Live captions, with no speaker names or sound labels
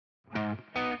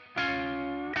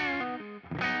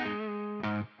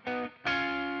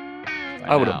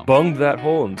I would have bunged that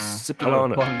hole and sipped it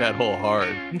on it. Bunged that hole hard.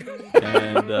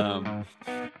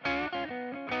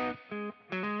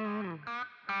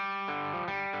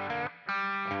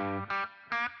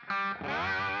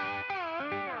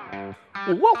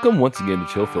 And welcome once again to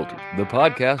Chill Filter, the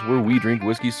podcast where we drink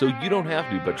whiskey so you don't have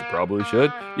to, but you probably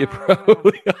should. You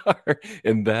probably are,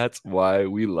 and that's why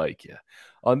we like you.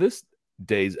 On this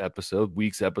day's episode,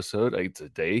 week's episode, it's a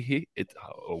day, it's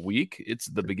a week, it's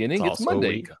the beginning, it's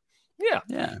Monday.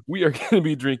 Yeah. We are going to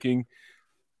be drinking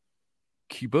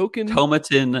Cuboken.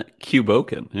 Tomatin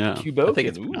Cuboken. Yeah. Cuboken. I think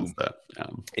it's pronounced that. Yeah.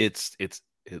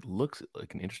 It looks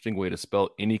like an interesting way to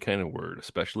spell any kind of word,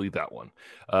 especially that one.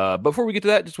 Before we get to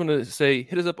that, just want to say,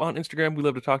 hit us up on Instagram. We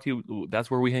love to talk to you.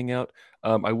 That's where we hang out.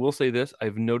 I will say this.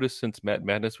 I've noticed since Matt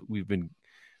Madness,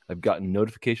 I've gotten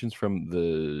notifications from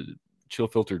the Chill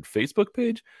Filtered Facebook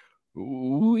page.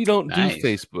 We don't do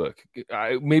Facebook.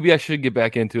 Maybe I should get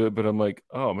back into it, but I'm like,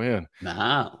 oh man,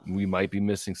 we might be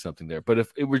missing something there. But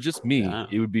if it were just me,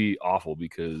 it would be awful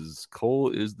because Cole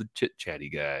is the chit chatty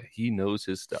guy. He knows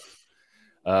his stuff.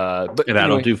 But anyway, I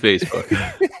don't do Facebook.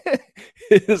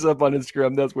 Hit us up on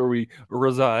Instagram. That's where we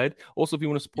reside. Also, if you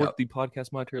want to support the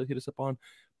podcast material, hit us up on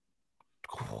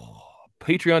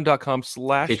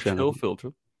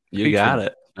patreon.com/chillfilter. You got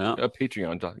it.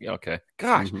 Patreon. Okay.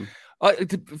 Gosh.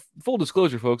 Full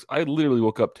disclosure, folks, I literally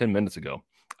woke up 10 minutes ago.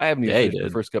 I haven't even finished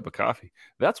the first cup of coffee.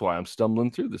 That's why I'm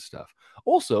stumbling through this stuff.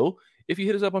 Also, if you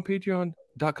hit us up on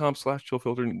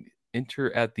patreon.com/chillfilter and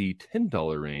enter at the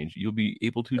 $10 range, you'll be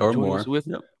able to join us with,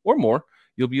 or more,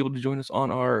 you'll be able to join us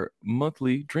on our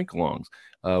monthly drink alongs,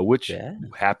 which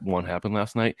one happened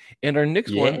last night. And our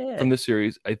next one from this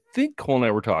series, I think Cole and I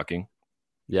were talking.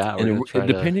 Yeah. And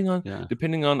depending on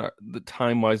the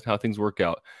time-wise, how things work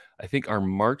out, I think our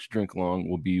March drink along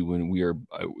will be when we are,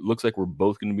 looks like we're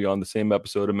both going to be on the same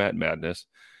episode of Matt Madness.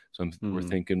 So we're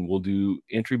thinking we'll do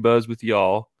Entry Buzz with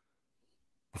y'all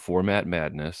before Matt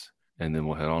Madness. And then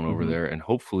we'll head on over there and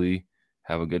hopefully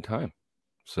have a good time.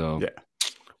 So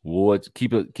we'll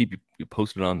keep you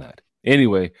posted on that.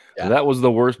 Anyway, that was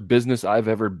the worst business I've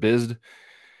ever bizzed.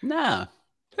 Nah.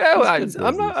 I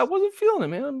wasn't feeling it,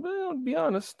 man. I'll be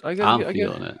honest. I'm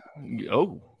feeling it.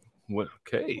 Oh, what?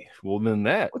 Okay. Well, then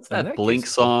what's that Blink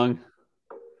song?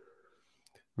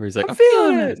 Where he's like, I'm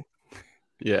feeling it.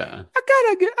 Yeah. I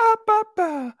gotta get up.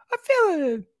 I'm feeling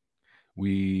it.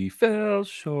 We fell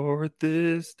short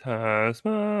this time.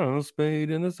 Smile spade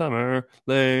in the summer.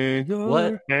 Lay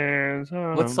your hands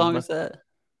on. What song is that?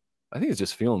 I think it's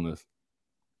just Feeling This.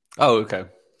 Oh, okay.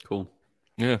 Cool.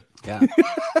 Yeah. Get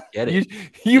it.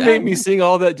 You made me sing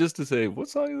all that just to say, what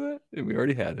song is that? And we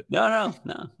already had it. No.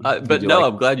 But no,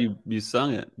 I'm glad you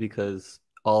sung it because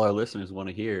all our listeners want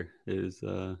to hear is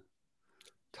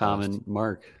Tom and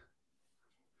Mark.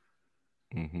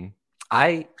 Mm-hmm.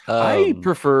 I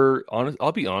prefer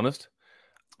I'll be honest.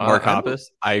 Mark Hoppus.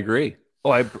 I agree.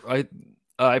 Oh, I prefer.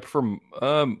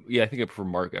 I think I prefer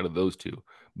Mark out of those two.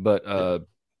 But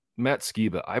Matt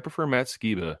Skiba, I prefer Matt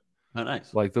Skiba. Oh,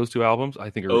 nice. Like those two albums,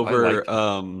 I think are over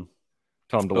Tom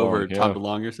DeLonge. Over Tom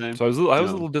DeLonge, you're saying? So I was a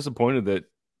little disappointed that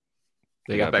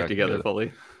they got back together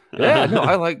fully. Yeah, no,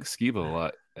 I like Skiba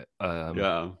a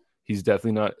lot. He's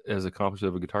definitely not as accomplished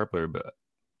of a guitar player, but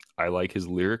I like his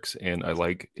lyrics and I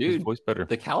like his voice better.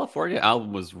 The California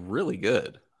album was really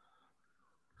good.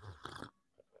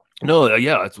 No,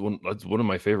 that's one of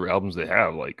my favorite albums they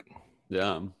have. Like,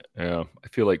 I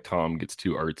feel like Tom gets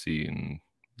too artsy and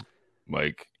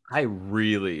like. I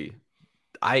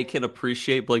can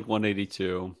appreciate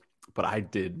Blink-182, but I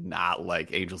did not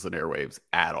like Angels and Airwaves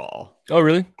at all. Oh,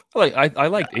 really? I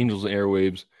liked Angels and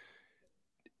Airwaves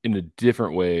in a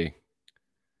different way.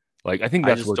 Like, I think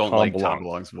that's where Tom belongs. Tom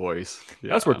DeLonge's voice.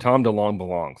 Yeah. That's where Tom DeLonge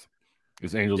belongs.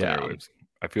 Is Angels and Airwaves.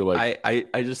 I feel like I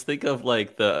just think of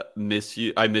like the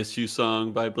I Miss You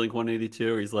song by Blink-182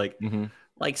 where he's like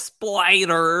like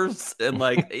spiders and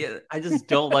like I just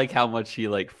don't like how much he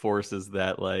like forces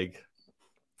that like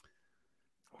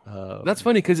that's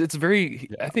funny because it's very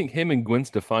I think him and Gwen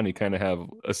Stefani kind of have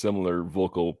a similar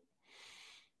vocal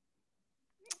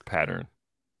pattern.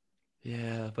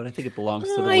 Yeah, but I think it belongs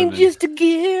to the I'm women. just a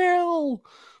girl.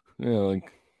 Yeah,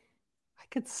 like I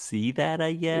could see that,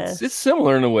 I guess. It's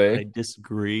similar in a way. I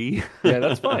disagree. Yeah,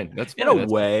 that's fine. That's fine. In a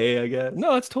way, I guess.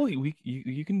 No, that's totally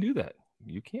you can do that.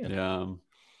 You can. Yeah.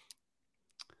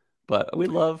 But we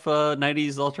love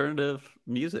 90s alternative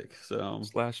music. So /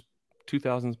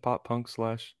 2000s pop punk /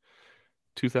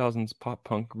 2000s pop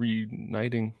punk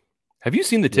reuniting. Have you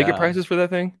seen the ticket prices for that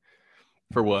thing?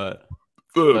 For what?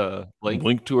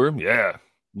 Blink tour? Yeah.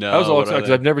 No. I was all excited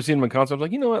because I've never seen them in concert. I was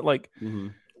like, you know what? Like,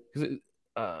 because you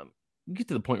get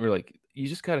to the point where like you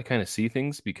just got to kind of see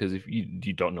things, because if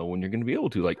you don't know when you're going to be able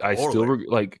to. Like I Totally.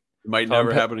 still like it might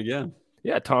never happen again.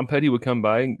 Yeah, Tom Petty would come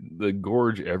by the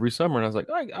gorge every summer, and I was like,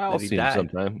 I'll see him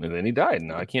sometime. And then he died.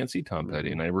 Now I can't see Tom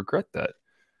Petty, and I regret that.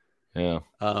 Yeah.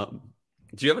 Do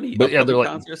you have any upcoming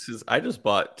concerts? Because I just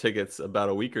bought tickets about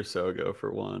a week or so ago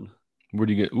for one. Where'd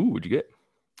you get? What'd you get?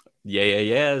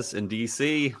 Yeahs in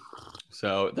DC.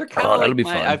 So they're kind of like be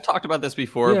fun. I've talked about this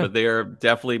before, but they are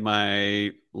definitely my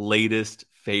latest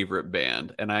favorite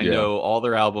band, and I know all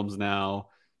their albums now.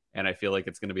 And I feel like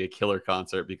it's going to be a killer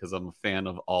concert because I'm a fan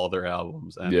of all their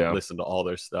albums and listen to all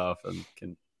their stuff and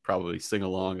can probably sing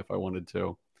along if I wanted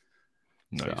to.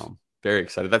 Nice. So very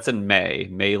excited. That's in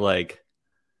May like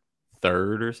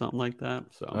 3rd or something like that.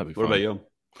 So what about you?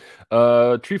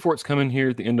 Treefort's coming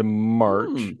here at the end of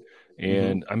March,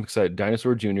 and I'm excited.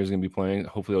 Dinosaur Jr. is going to be playing.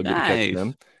 Hopefully I'll get to catch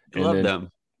them. I love them.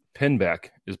 Pinback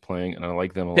is playing, and I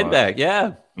like them a lot. Pinback,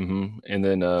 yeah. And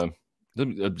then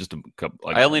just a couple.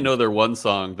 Like, I only know their one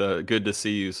song, the "Good to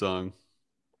See You" song.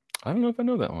 I don't know if I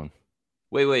know that one.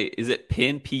 Wait, is it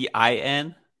Pin? Pin?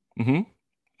 Pin.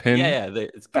 Yeah.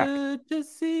 It's back. Good to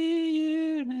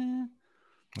see you now.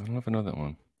 I don't know if I know that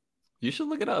one. You should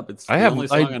look it up. It's the only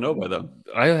song I know by them.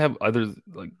 I have others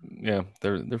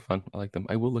they're fun. I like them.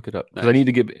 I will look it up because I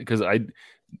need to because I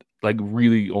like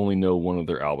really only know one of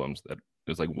their albums that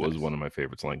was one of my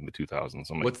favorites, like in the 2000s.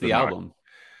 So what's the album?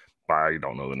 I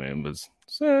don't know the name. It's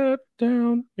Set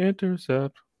Down,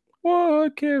 Intercept.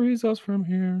 What carries us from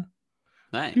here?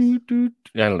 Nice. I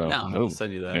don't know. I'll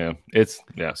send you that.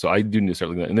 Yeah, So I do need to start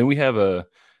looking at that. And then we have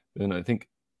then I think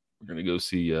we're gonna go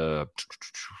see who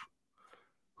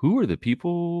are the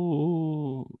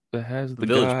people that has the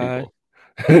Village guy?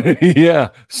 People. Yeah,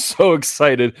 so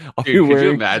excited. Could you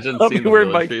imagine seeing the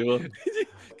Village People?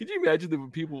 Could you imagine the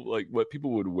people, like what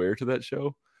people would wear to that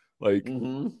show? Like, I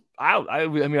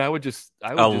mean, I would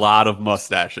a lot of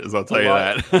mustaches. I'll tell you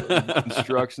that.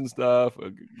 Construction stuff.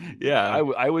 Yeah,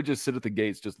 I would just sit at the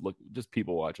gates, just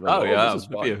people watching. This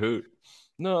would be a hoot.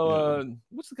 No,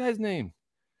 what's the guy's name?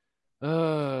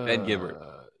 Ben Gibbard.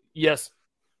 Yes.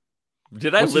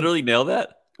 Did I literally nail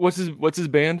that? What's his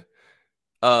band?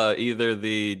 Either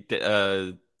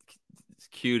the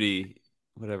Cutie,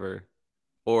 whatever,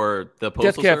 or the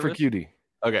Postal Death Cab Service? for Cutie.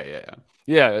 Okay,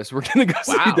 yeah. So we're gonna go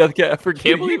see Death Cab for Cutie.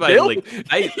 Can't believe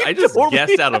I just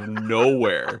guessed out of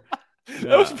nowhere.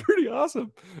 That was pretty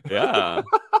awesome. Yeah.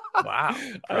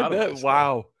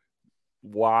 Wow.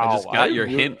 Wow. I just got your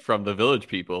hint from the Village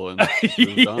People and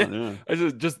moved on. Yeah. I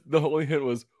just the only hint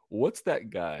was, what's that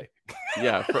guy?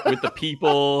 Yeah, with the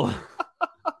people.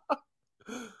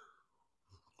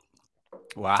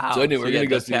 Wow. So anyway, we're gonna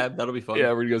go see Cab. That'll be fun.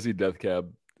 Yeah, we're gonna go see Death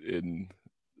Cab in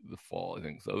the fall, I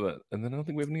think. So and then I don't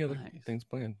think we have any other things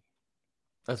planned.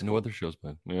 That's no other shows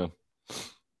planned. Yeah.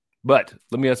 But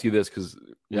let me ask you this, because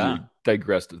we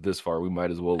digressed this far. We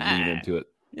might as well lean into it.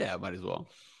 Yeah, might as well.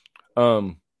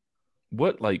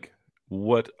 What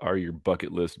are your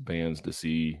bucket list bands to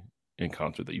see in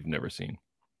concert that you've never seen?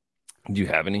 Do you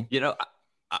have any? You know,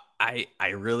 I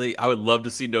would love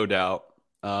to see No Doubt.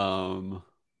 And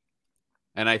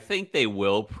I think they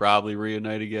will probably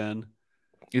reunite again.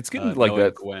 It's getting like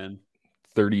that Gwen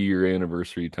 30-year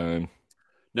anniversary time.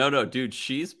 No, dude,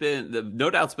 No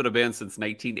Doubt's been a band since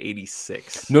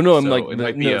 1986. No, I'm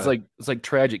it's like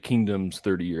Tragic Kingdom's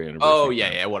 30-year anniversary. Oh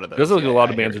yeah, one of those. There's like a lot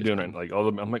of bands are doing it. Like all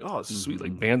of them, I'm like, oh, this is sweet.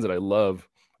 Like bands that I love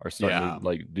are starting to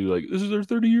like do like, this is their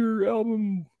 30-year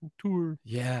album tour.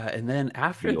 Yeah, and then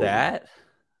after that,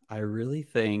 I really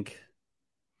think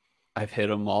I've hit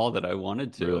them all that I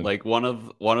wanted to. Really? Like one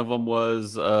of them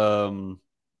was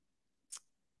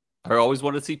I always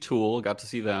wanted to see Tool. Got to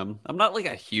see them. I'm not like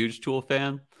a huge Tool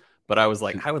fan, but I was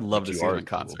like, I would love to see them in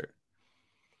concert.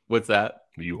 What's that?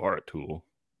 You are a Tool.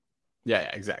 Yeah,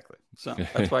 exactly. So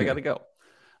that's why I got to go.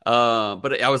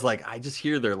 But I was like, I just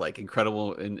hear they're like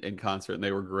incredible in concert, and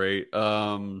they were great.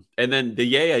 And then the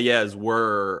Yeahs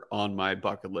were on my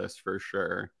bucket list for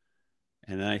sure.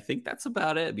 And then I think that's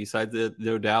about it. Besides the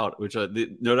No Doubt, which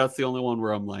No Doubt's the only one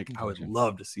where I'm like, I would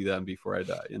love to see them before I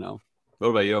die. You know. What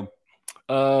about you?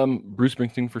 Bruce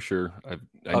Springsteen for sure.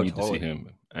 I need to see him,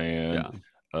 and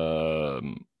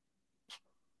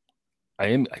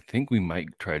I think we might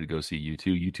try to go see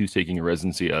U2. U2's taking a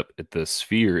residency up at the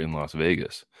Sphere in Las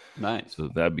Vegas. Nice. So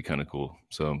that'd be kind of cool.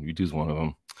 So U2's one of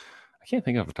them. I can't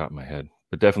think off the top of my head,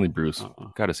 but definitely Bruce.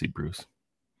 Got to see Bruce.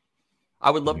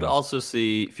 I would love to also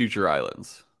see Future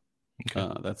Islands.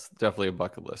 Okay. That's definitely a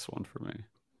bucket list one for me.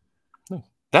 No,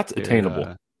 that's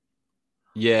attainable.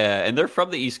 Yeah, and they're from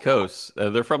the East Coast.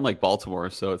 They're from like Baltimore,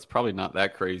 so it's probably not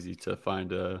that crazy to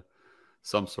find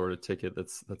some sort of ticket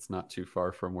that's not too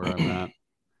far from where I'm at.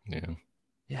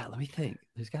 Yeah, let me think.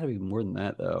 There's got to be more than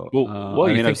that, though. Well,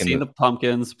 I mean, I've seen the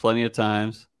Pumpkins plenty of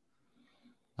times.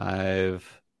 I've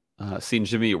seen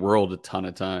Jimmy Eat World a ton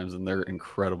of times, and they're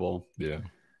incredible. Yeah.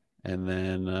 And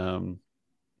then,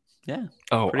 yeah.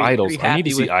 Oh, Idols. I need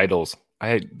to see Idols.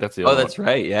 That's the other that's one.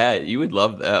 right. Yeah, you would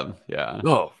love them. Yeah.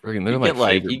 Oh, freaking, they're my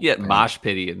favorite. You get mosh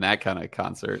pity in that kind of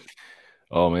concert.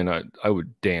 Oh man, I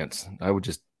would dance. I would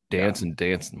just dance and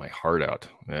dance my heart out.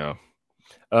 Yeah.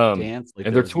 Dance like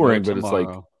and they're touring, but it's like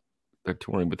they're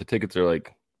touring, but the tickets are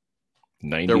like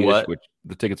 90. They're what? Which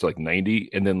the tickets are like 90,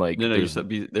 and then like no, you said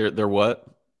they're what?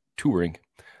 Touring.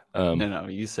 No,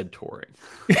 you said touring.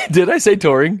 Did I say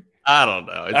touring? I don't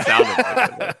know. It sounded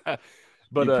like it.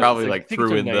 But you probably like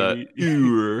threw in the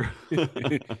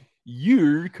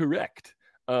you're correct.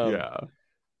 Yeah.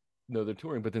 No, they're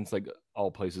touring, but then it's like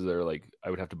all places that are like I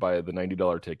would have to buy the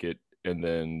 $90 ticket and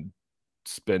then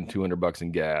spend $200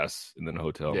 in gas and then a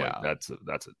hotel. Yeah, like, that's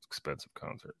an expensive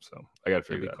concert. So I got to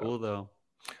figure that cool, out. Though.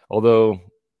 Although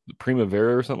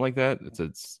Primavera or something like that, it's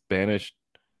a Spanish.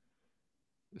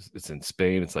 It's in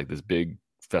Spain. It's like this big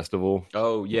festival.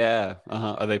 Oh yeah,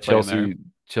 Are they playing there?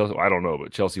 Chelsea? I don't know,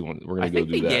 but Chelsea wants. We're gonna go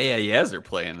do that. Yeah, they're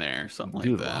playing there. Something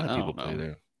like that. A lot of people play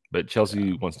there, but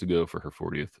Chelsea wants to go for her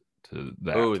 40th to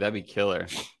that. Oh, that'd be killer.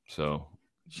 So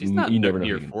she's not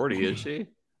near 40, is she?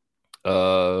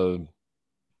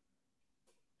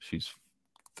 She's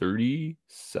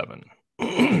 37.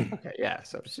 Okay, yeah,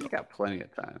 so she's got plenty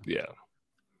of time. Yeah.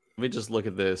 Let me just look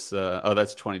at this.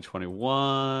 That's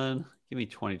 2021. Give me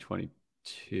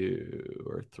 2022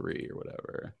 or 3 or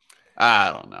whatever.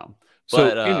 I don't know.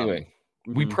 But anyway,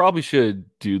 we probably should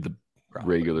do the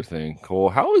regular thing. Cole,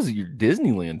 how was your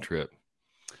Disneyland trip?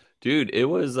 Dude, it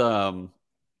was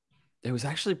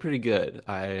actually pretty good.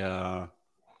 I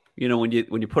when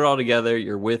you put it all together,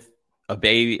 you're with a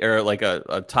baby or like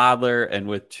a toddler and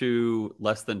with 2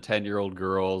 less than 10-year-old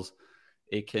girls,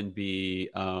 it can be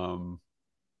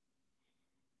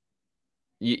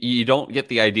you don't get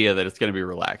the idea that it's going to be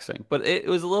relaxing, but it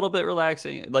was a little bit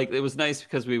relaxing. Like, it was nice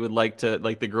because we would like to,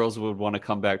 like, the girls would want to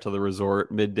come back to the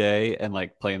resort midday and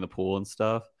like play in the pool and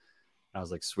stuff. And I was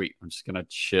like, sweet, I'm just going to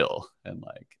chill and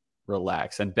like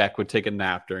relax. And Beck would take a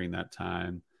nap during that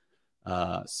time.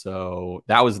 So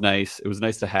that was nice. It was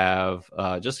nice to have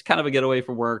just kind of a getaway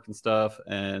from work and stuff.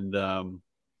 And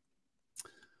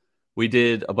we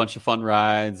did a bunch of fun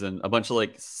rides and a bunch of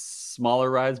like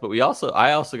smaller rides, but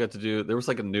I also got to do, there was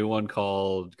like a new one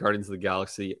called Guardians of the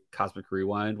Galaxy Cosmic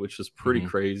Rewind, which was pretty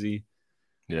crazy.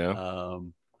 Yeah.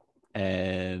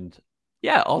 And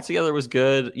yeah, altogether was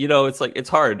good. It's like, it's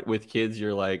hard with kids.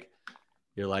 You're like,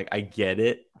 I get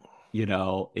it.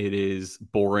 It is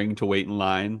boring to wait in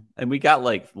line. And we got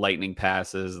like lightning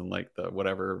passes and like the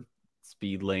whatever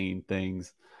speed lane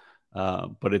things.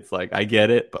 But it's like, I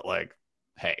get it, but like,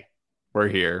 hey, we're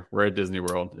here. We're at Disney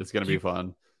World. It's going to be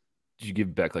fun. Did you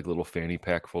give Beck like a little fanny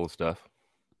pack full of stuff?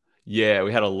 Yeah,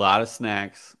 we had a lot of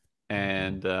snacks.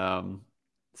 And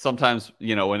sometimes,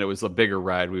 when it was a bigger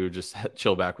ride, we would just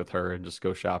chill back with her and just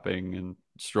go shopping and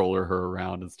stroller her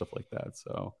around and stuff like that.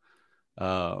 So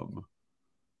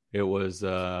it was,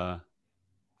 it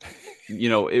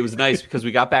was nice because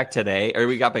we got back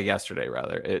yesterday,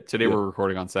 rather. Today we're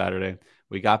recording on Saturday.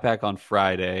 We got back on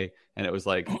Friday, and it was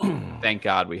like, thank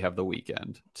God we have the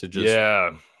weekend to just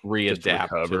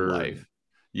readapt to life.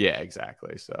 Yeah,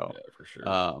 exactly. So, yeah, for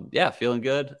sure. Feeling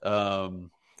good.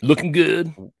 Looking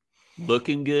good.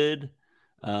 There's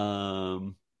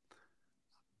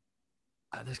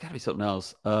got to be something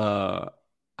else.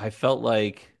 I felt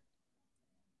like,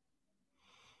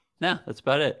 no, that's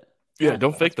about it. Yeah,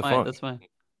 don't fake the fun. That's fine.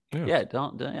 Yeah,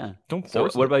 don't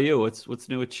force it. What about you? What's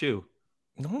new with you?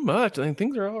 Not much. I think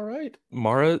things are all right.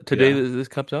 Mara, today this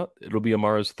comes out, it'll be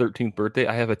Amara's 13th birthday.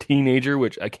 I have a teenager,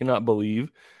 which I cannot believe.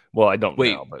 Well, I don't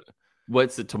now, but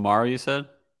what's it tomorrow? You said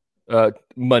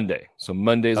Monday. So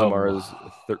Monday's Amara's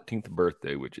 13th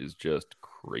birthday, which is just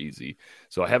crazy.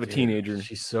 So I have a teenager.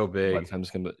 She's so big. By the time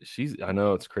I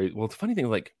know it's crazy. Well, the funny thing,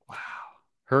 like, wow,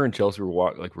 her and Chelsea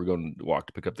we're going to walk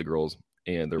to pick up the girls,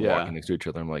 and they're walking next to each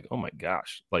other. I'm like, oh my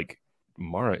gosh, like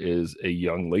Mara is a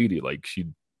young lady. Like, she's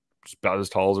about as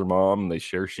tall as her mom, and they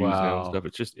share shoes now and stuff.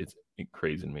 It's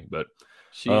crazy to me, but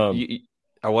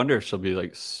I wonder if she'll be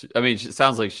like, I mean, it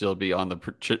sounds like she'll be on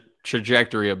the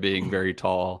trajectory of being very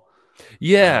tall.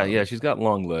 Yeah. She's got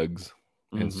long legs.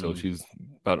 And so she's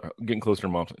about getting closer to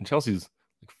her mom. And Chelsea's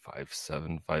like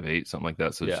 5'7", 5'8", something like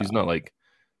that. So she's not like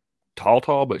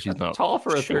tall, but she's not tall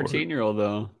for a 13-year-old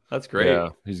though. That's great. Yeah,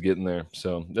 he's getting there.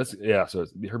 So so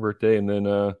it's her birthday. And then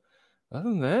other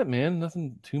than that, man,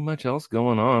 nothing too much else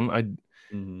going on. I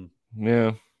don't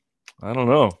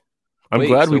know. I'm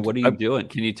glad we. What are you doing?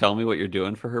 Can you tell me what you're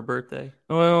doing for her birthday?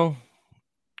 Well,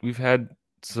 we've had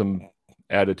some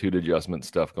attitude adjustment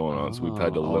stuff going on, so we've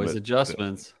had to limit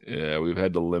adjustments. We've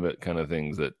had to limit kind of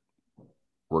things that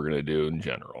we're gonna do in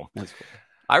general. That's cool.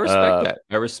 I respect that.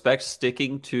 I respect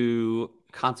sticking to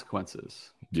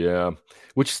consequences. Yeah,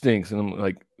 which stinks. And I'm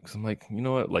like, you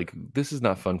know what? Like, this is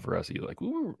not fun for us. You're like,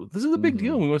 this is a big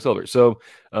deal. We want to celebrate. So,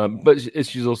 but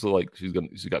she's also like,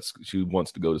 she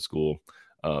wants to go to school,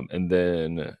 and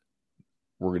then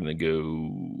we're gonna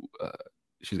go.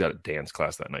 She's got a dance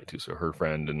class that night too. So her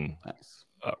friend and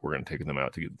we're gonna take them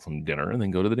out to get some dinner and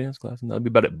then go to the dance class, and that'll be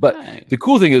about it. But the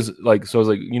cool thing is, like, so I was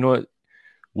like, you know what?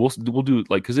 We'll do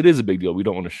like, because it is a big deal. We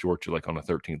don't want to short you like on a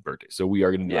 13th birthday, so we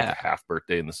are going to do like a half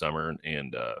birthday in the summer,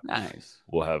 and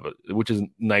we'll have which is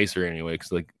nicer anyway,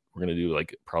 because like we're going to do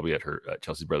like probably at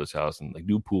Chelsea's brother's house and like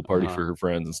do a pool party for her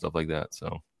friends and stuff like that.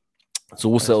 So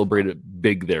we'll celebrate it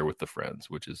big there with the friends,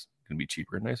 which is going to be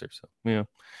cheaper and nicer. So yeah,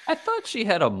 I thought she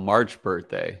had a March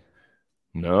birthday.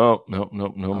 No,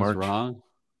 March. Wrong.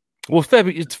 Well,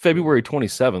 it's February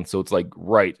 27th, so it's like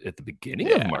right at the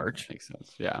beginning of March. Makes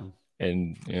sense. Yeah.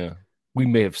 And we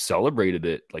may have celebrated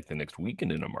it like the next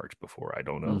weekend in March before. I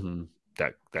don't know.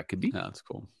 That could be. Yeah, that's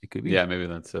cool. It could be. Yeah, maybe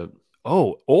that's it.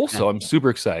 Oh, also, I'm super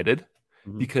excited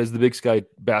because the Big Sky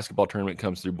basketball tournament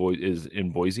comes through is in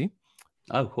Boise.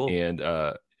 Oh, cool. And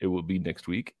it will be next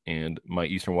week. And my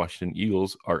Eastern Washington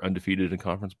Eagles are undefeated in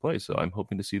conference play, so I'm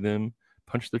hoping to see them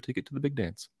punch their ticket to the big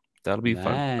dance. That'll be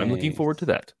fun. I'm looking forward to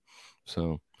that.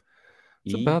 So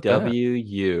it's about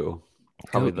EWU.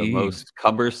 Probably the most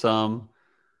cumbersome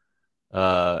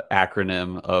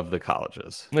acronym of the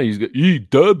colleges. No, he's got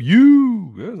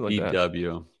EW. Like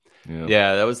EW.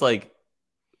 Yeah, that was like,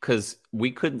 because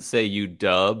we couldn't say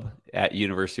UW at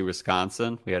University of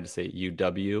Wisconsin. We had to say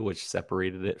UW, which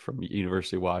separated it from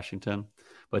University of Washington.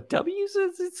 But W's,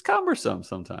 it's cumbersome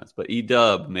sometimes. But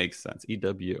EW makes sense.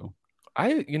 EW.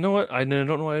 You know what? I don't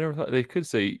know why I never thought they could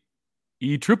say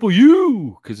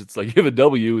EUU, because it's like you have a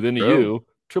W, then a U.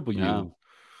 Triple U.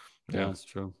 Yeah, that's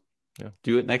true. Yeah,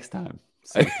 do it next time.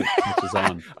 See if it catches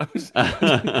on. I was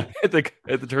at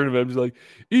the tournament. I'm just like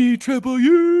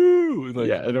EUU, and like,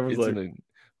 and everyone's like,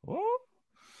 what?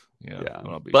 Yeah.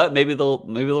 But maybe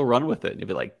they'll run with it. You'll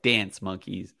be like, dance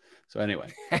monkeys. So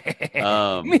anyway,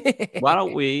 why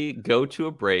don't we go to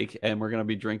a break, and we're gonna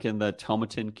be drinking the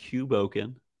Tomatin Cube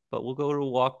Oaken. But we'll go to a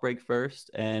walk break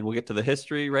first, and we'll get to the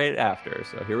history right after.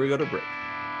 So here we go to break.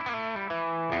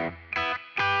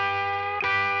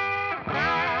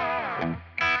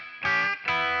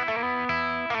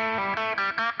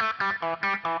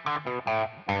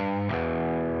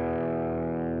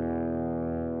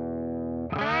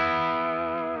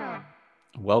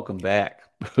 Welcome back.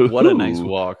 What a nice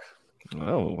walk.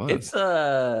 Oh, wow.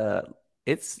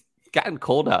 It's gotten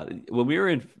cold out. When we were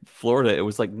in Florida, it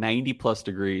was like 90 plus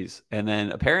degrees. And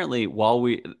then apparently while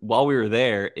we were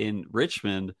there in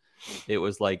Richmond, it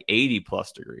was like 80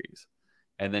 plus degrees.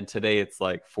 And then today it's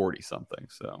like 40 something.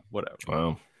 So whatever.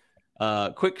 Wow.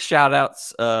 Quick shout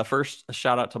outs. First, a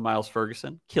shout out to Miles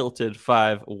Ferguson, Kilted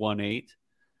 518,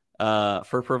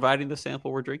 for providing the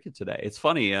sample we're drinking today. It's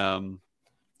funny.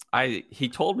 He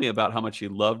told me about how much he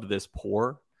loved this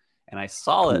pour, and I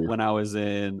saw it when I was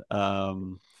in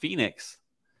Phoenix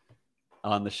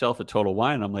on the shelf at Total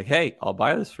Wine. I'm like, hey, I'll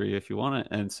buy this for you if you want it.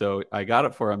 And so I got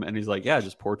it for him, and he's like, yeah,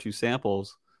 just pour 2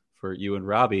 samples for you and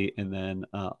Robbie, and then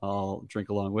I'll drink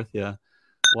along with you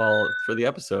for the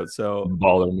episode. So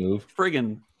baller move.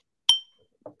 Friggin'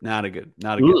 not a good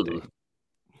thing.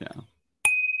 Yeah.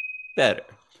 Better.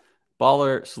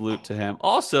 Baller salute to him.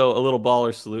 Also, a little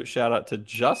baller salute. Shout out to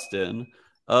Justin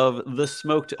of the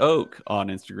Smoked Oak on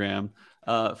Instagram.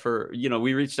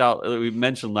 We reached out. We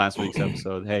mentioned last week's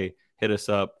episode. Hey, hit us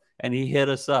up, and he hit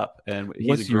us up. And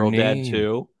he's a girl dad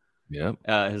too. Yeah.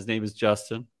 His name is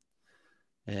Justin.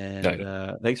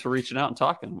 And thanks for reaching out and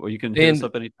talking. Well, you can hit us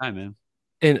up anytime, man.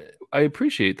 And I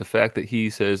appreciate the fact that he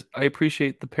says, "I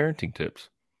appreciate the parenting tips."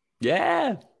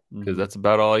 Yeah, because that's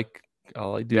about all I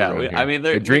do. Yeah, I mean,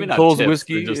 they drink Cole's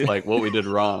whiskey, just like what we did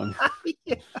wrong.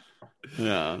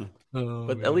 Yeah.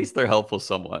 But at least they're helpful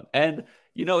somewhat. And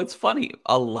it's funny.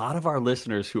 A lot of our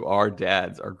listeners who are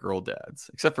dads are girl dads,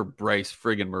 except for Bryce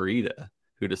friggin' Marita,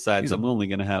 who decides I'm only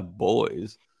going to have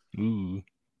boys. Ooh.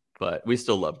 But we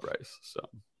still love Bryce, so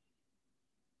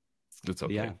it's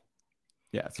okay.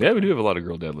 Yeah, we do have a lot of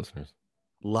girl dad listeners.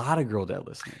 A lot of girl dad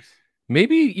listeners.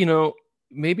 Maybe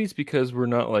it's because we're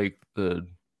not like the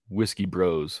whiskey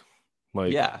bros.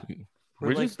 Like,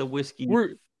 we're like the whiskey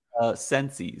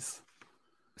sensies.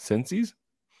 Sensies?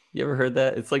 You ever heard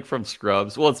that? It's like from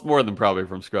Scrubs. Well, it's more than probably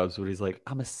from Scrubs, but he's like,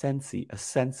 I'm a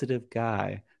sensitive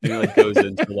guy. And he like goes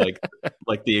into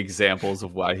like the examples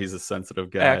of why he's a sensitive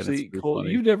guy. Actually, Cole,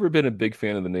 you've never been a big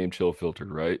fan of the name Chill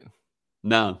Filtered, right?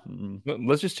 No.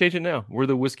 Let's just change it now. We're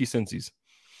the Whiskey Sensies.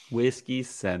 Whiskey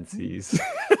Sensies.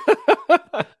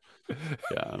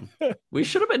 Yeah. We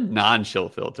should have been non-chill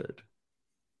filtered.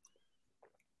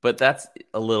 But that's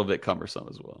a little bit cumbersome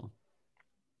as well.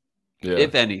 Yeah.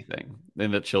 If anything, in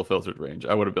the chill filtered range,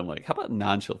 I would have been like, how about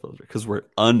non-chill filtered? Because we're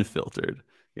unfiltered,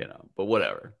 but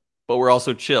whatever. But we're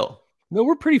also chill. No,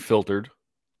 we're pretty filtered.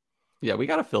 Yeah, we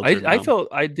got to filter.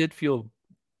 I did feel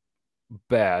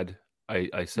bad.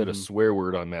 I said a swear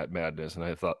word on Matt Madness, and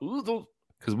I thought,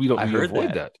 because we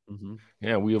avoid that. Mm-hmm.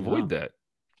 Yeah, we avoid that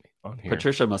on here.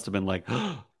 Patricia must have been like,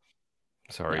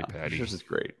 sorry, Patty. Patricia's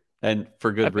great. And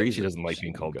for good reason. She doesn't like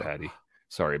being called Patty.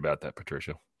 Sorry about that,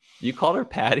 Patricia. You called her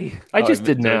Patty? I just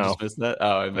did now. That?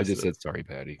 Oh, I just said sorry,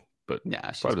 Patty. But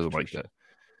yeah, she probably doesn't like that.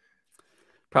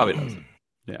 Probably doesn't.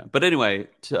 Yeah. But anyway,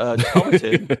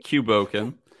 Tomatin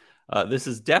Cuboken. This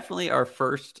is definitely our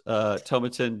first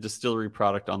Tomatin distillery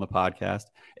product on the podcast.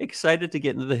 Excited to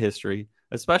get into the history,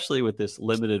 especially with this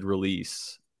limited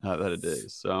release that it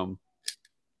is. So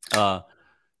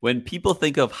when people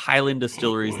think of Highland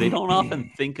distilleries, they don't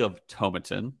often think of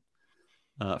Tomatin.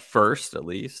 First, at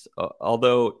least.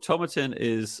 Although Tomatin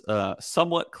is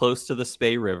somewhat close to the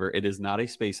Spey River, it is not a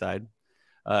Speyside.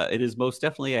 It is most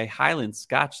definitely a Highland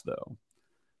Scotch, though.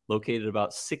 Located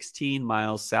about 16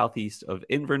 miles southeast of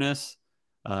Inverness,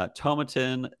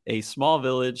 Tomatin, a small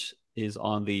village, is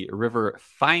on the River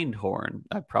Findhorn.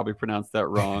 I probably pronounced that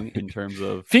wrong in terms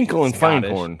of Finkel and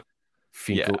Scottish. Findhorn.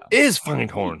 Finkel is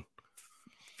Findhorn.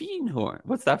 Findhorn.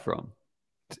 What's that from?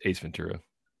 It's Ace Ventura.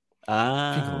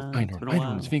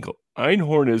 Einhorn is Finkel.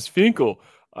 Einhorn is Finkel.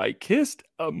 I kissed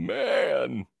a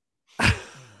man.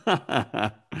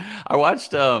 I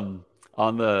watched on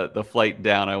the flight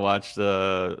down. I watched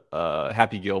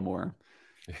Happy Gilmore,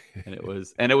 and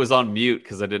it was on mute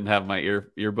because I didn't have my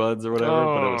earbuds or whatever.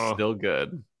 But it was still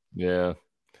good. Yeah,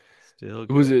 still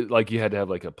good. Was it like you had to have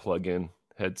like a plug-in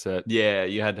headset? Yeah,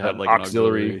 you had to have like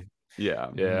auxiliary. An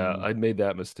auxiliary. Yeah. I made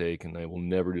that mistake, and I will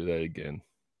never do that again.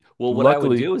 Well, what I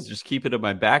would do is just keep it in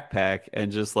my backpack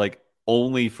and just like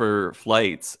only for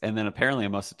flights. And then apparently I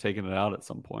must have taken it out at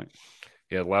some point.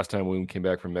 Yeah, the last time we came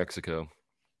back from Mexico,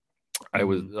 I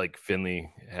was like,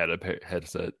 Finley had a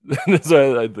headset.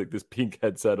 So I had like this pink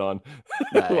headset on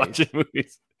watching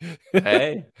movies.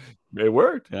 Hey, it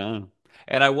worked. Yeah.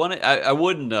 And I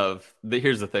wouldn't have.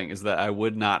 Here's the thing is that I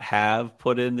would not have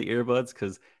put in the earbuds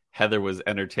because Heather was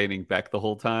entertaining Beck the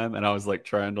whole time. And I was like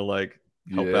trying to like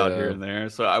help out here and there.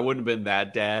 So I wouldn't have been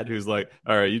that dad who's like,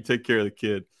 all right, you take care of the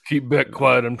kid. Keep Beck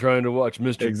quiet. I'm trying to watch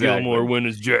Mr. Gilmore win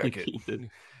his jacket.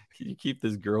 You keep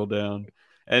this girl down.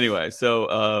 Anyway,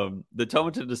 so the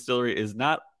Tomatin distillery is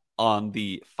not on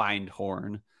the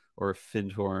Findhorn or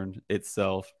Findhorn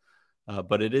itself,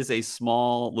 but it is a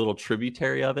small little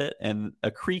tributary of it and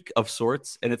a creek of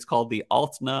sorts, and it's called the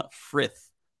Altna Frith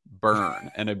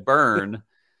Burn. And a burn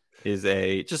is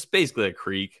just basically a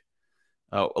creek.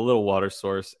 A little water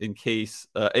source in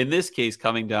this case,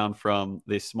 coming down from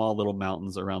the small little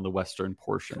mountains around the western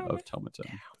portion of Tomatin.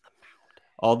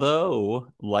 Although,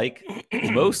 like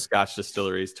most Scotch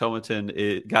distilleries,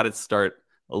 Tomatin got its start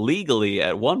legally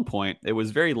at one point. It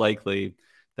was very likely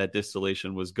that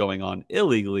distillation was going on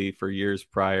illegally for years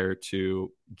prior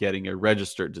to getting a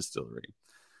registered distillery.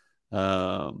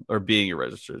 Or being a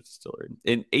registered distillery.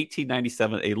 In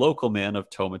 1897, a local man of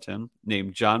Tomatin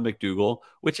named John McDougall,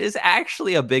 which is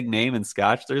actually a big name in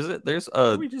Scotch. There's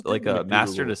a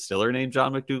master distiller named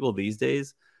John McDougall these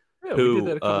days,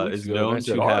 who is known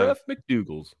to have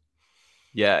McDougall's.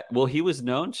 Yeah, well, he was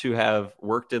known to have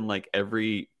worked in like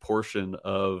every portion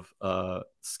of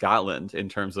Scotland in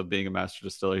terms of being a master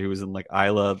distiller. He was in like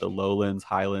Islay, the Lowlands,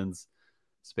 Highlands,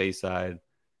 Speyside.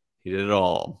 He did it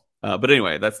all. But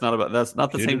anyway, that's not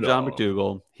the same John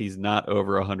McDougall. He's not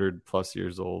over 100 plus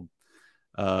years old.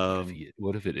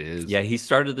 What if it is? Yeah, he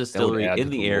started a distillery in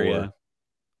the area. Lore.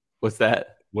 What's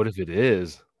that? What if it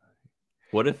is?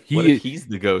 What if he's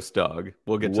the ghost dog?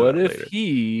 We'll get to that later. What if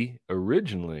he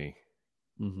originally,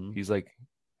 he's like,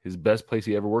 his best place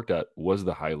he ever worked at was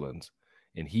the Highlands,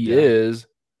 and he is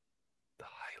the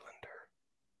Highlander.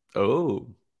 Oh,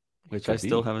 which I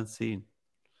still haven't seen.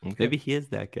 Okay. Maybe he is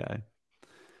that guy.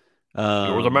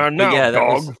 You're the man now,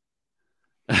 dog.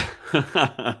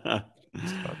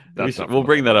 We'll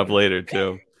bring that up later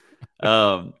too.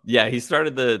 He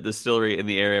started the distillery in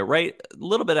the area right a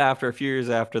little bit after, a few years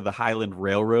after the Highland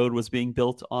Railroad was being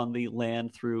built on the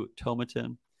land through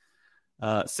Tomatin.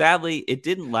 Sadly, it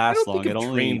didn't last I don't long. think of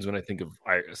It trains when I think of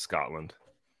Scotland.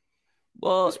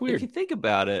 Well, That's weird. if you think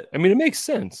about it, I mean, it makes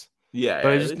sense. Yeah,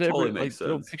 but I just it never totally makes I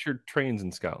don't sense. picture trains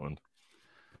in Scotland.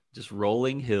 Just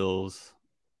rolling hills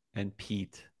and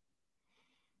peat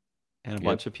and a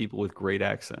bunch of people with great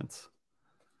accents.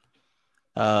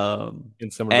 And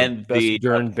some of the best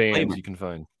darn bands you can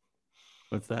find.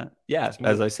 What's that? Yeah,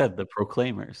 as I said, the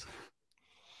Proclaimers.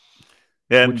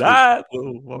 And I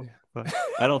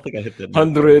don't think I hit that.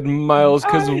 100 miles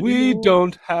because we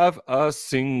don't have a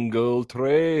single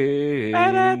train.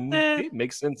 It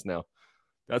makes sense now.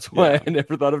 That's why I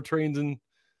never thought of trains in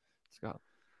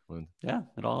Scotland. Yeah,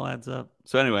 it all adds up.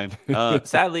 So anyway,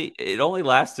 sadly, it only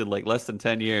lasted like less than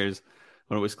 10 years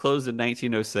when it was closed in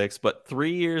 1906. But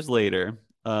 3 years later,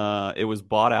 it was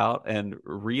bought out and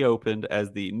reopened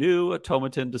as the new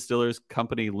Tomatin Distillers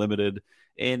Company Limited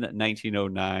in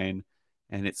 1909.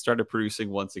 And it started producing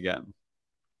once again.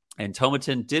 And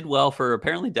Tomatin did well for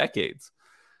apparently decades.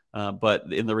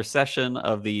 But in the recession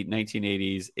of the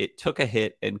 1980s, it took a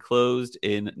hit and closed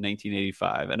in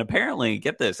 1985. And apparently,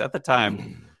 get this, at the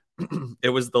time, it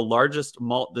was the largest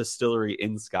malt distillery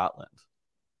in Scotland,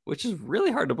 which is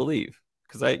really hard to believe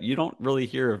because you don't really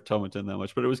hear of Tomatin that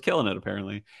much, but it was killing it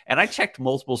apparently. And I checked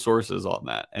multiple sources on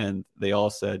that, and they all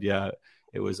said, yeah,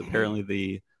 it was apparently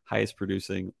the highest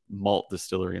producing malt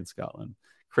distillery in Scotland.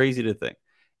 Crazy to think.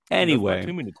 Anyway, not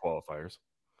too many qualifiers.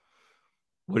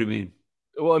 What do you mean?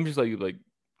 Well, I'm just like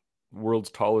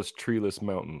world's tallest treeless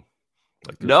mountain.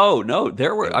 Like no,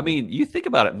 there were. I mean, you think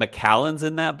about it. Macallan's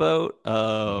in that boat.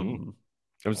 I'm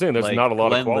saying there's not a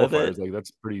lot of qualifiers. Like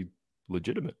that's pretty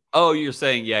legitimate. Oh, you're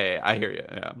saying yeah. I hear you.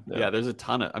 Yeah. There's a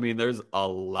ton of. I mean, there's a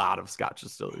lot of Scotch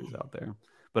distilleries out there.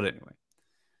 But anyway.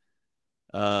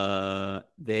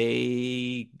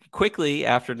 They quickly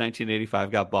after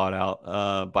 1985 got bought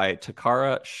out by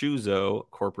Takara Shuzo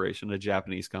Corporation, a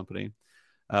Japanese company,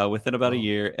 within about a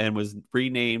year, and was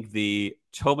renamed the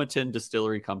Tomatin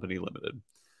Distillery Company Limited.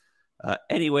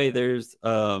 Anyway, there's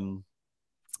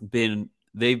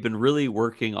they've been really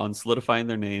working on solidifying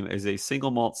their name as a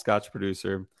single malt Scotch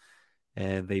producer,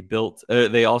 and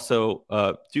they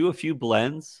also do a few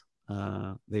blends.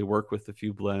 They work with a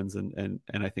few blends and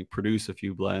I think produce a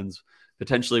few blends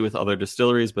potentially with other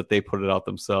distilleries, but they put it out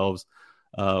themselves.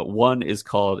 One is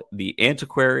called the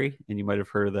Antiquary, and you might have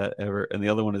heard of that ever. And the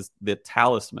other one is the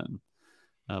Talisman,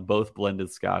 both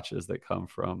blended scotches that come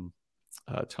from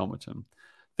Tomatin.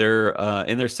 They're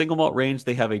in their single malt range.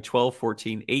 They have a 12,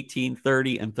 14, 18,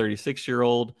 30, and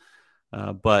 36-year-old.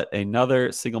 But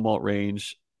another single malt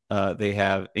range they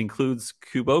have includes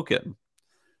Kuboken,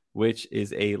 which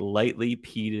is a lightly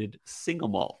peated single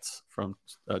malt from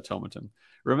Tomatin.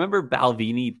 Remember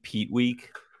Balvenie Peat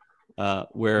Week,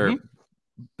 where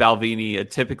Balvenie, a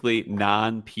typically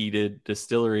non-peated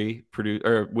distillery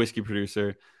or whiskey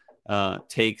producer,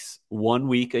 takes 1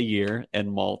 week a year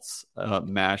and malts,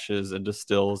 mashes, and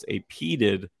distills a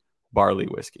peated barley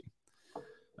whiskey.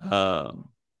 And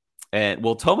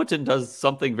Tomatin does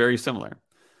something very similar.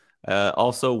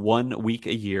 Also, 1 week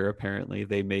a year, apparently,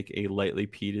 they make a lightly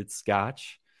peated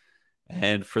scotch.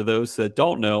 And for those that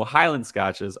don't know, Highland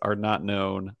scotches are not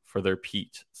known for their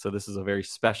peat. So this is a very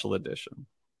special edition.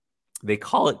 They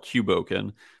call it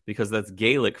Kuboken because that's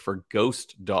Gaelic for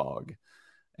ghost dog.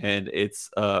 And it's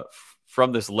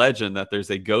from this legend that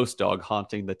there's a ghost dog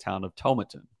haunting the town of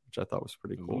Tomatin, which I thought was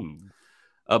pretty cool.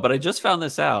 But I just found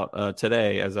this out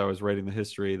today as I was writing the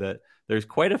history that there's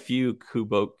quite a few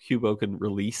Kuboken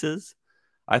releases.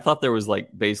 I thought there was like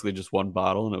basically just one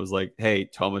bottle and it was like, hey,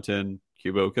 Tomatin,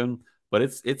 Kuboken. But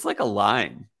it's like a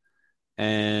line.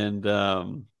 And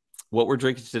what we're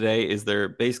drinking today is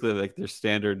their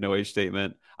standard no age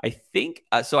statement. I think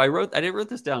so. I didn't write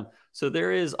this down. So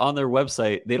there is on their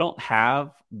website, they don't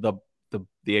have the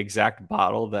exact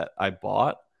bottle that I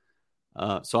bought.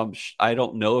 So I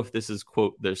don't know if this is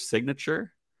quote their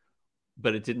signature,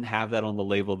 but it didn't have that on the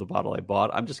label of the bottle I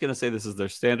bought. I'm just going to say this is their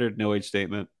standard no age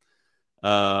statement.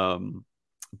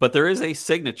 But there is a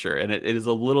signature, and it is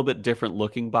a little bit different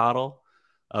looking bottle,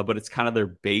 but it's kind of their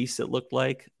base. It looked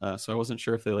like, so I wasn't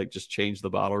sure if they like just changed the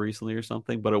bottle recently or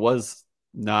something, but it was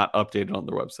not updated on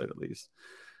their website at least.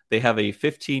 They have a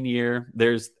 15-year.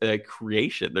 There's a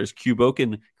creation. There's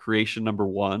Kuboken creation number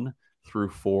 1 through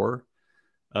 4.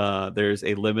 There's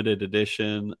a limited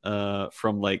edition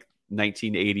from like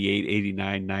 1988,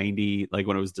 89, 90, like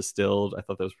when it was distilled. I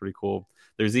thought that was pretty cool.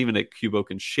 There's even a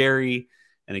Kuboken Sherry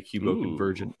and a Kuboken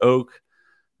Virgin Oak.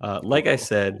 Like I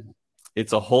said,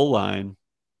 it's a whole line.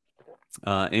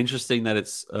 Interesting that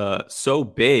it's so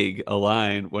big a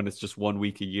line when it's just 1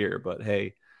 week a year. But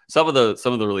hey, some of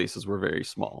the releases were very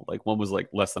small. Like one was like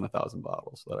less than 1,000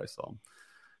 bottles that I saw.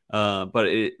 But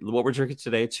what we're drinking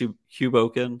today,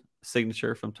 Hoboken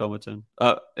Signature from Tomatin.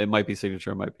 It might be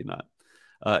Signature, it might be not.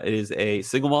 It is a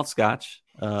single malt Scotch,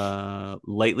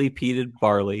 lightly peated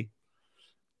barley,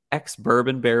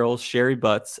 ex-bourbon barrels, sherry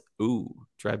butts. Ooh,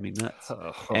 drive me nuts.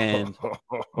 And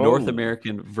North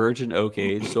American virgin oak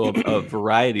age, so a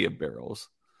variety of barrels.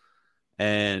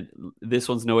 And this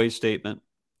one's no age statement,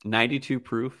 92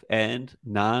 proof and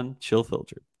non-chill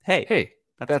filtered. Hey,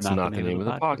 that's not the name of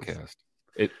the podcast.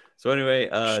 So anyway,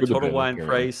 total wine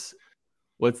price.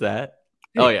 What's that?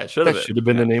 Hey, oh yeah, should have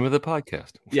been the name of the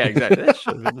podcast. Yeah, exactly. That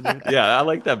should have been the name. Yeah, I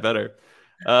like that better.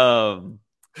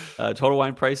 Total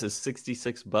wine price is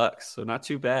 $66, so not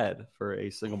too bad for a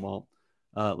single malt.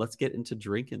 Let's get into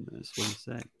drinking this. What do you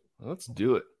say? Let's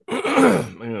do it.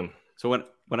 Man. So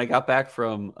when I got back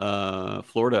from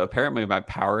Florida, apparently my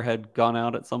power had gone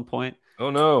out at some point. Oh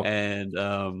no! And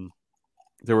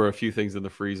there were a few things in the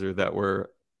freezer that were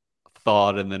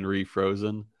thawed and then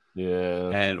refrozen.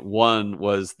 Yeah. And one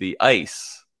was the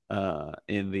ice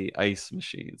in the ice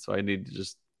machine. So I need to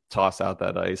just toss out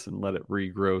that ice and let it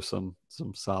regrow some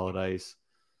solid ice.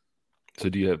 So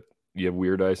do you have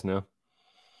weird ice now?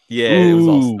 Yeah, it was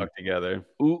all stuck together.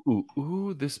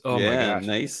 Ooh, this my gosh.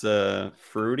 Nice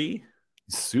fruity.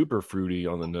 Super fruity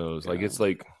on the nose. Yeah. Like it's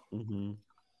like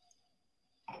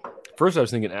First I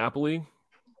was thinking appley.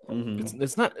 Mm-hmm.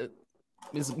 It's not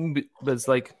but it's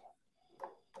like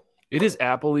it is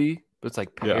appley, but it's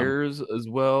like pears as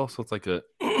well. So it's like a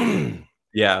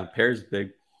yeah, pears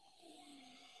big.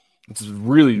 It's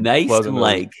really nice,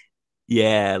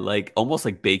 like almost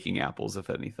like baking apples, if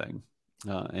anything,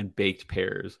 and baked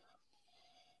pears.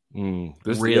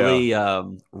 Really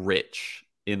rich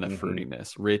in the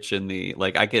fruitiness, rich in the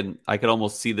like. I could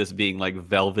almost see this being like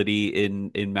velvety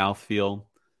in mouthfeel.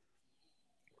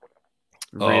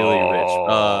 Really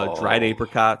rich. Dried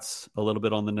apricots, a little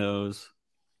bit on the nose.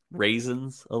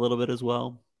 Raisins, a little bit as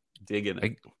well. Digging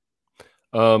it.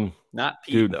 Not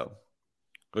peat though.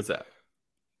 What's that?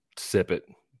 Sip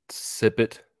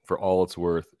it for all it's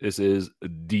worth. This is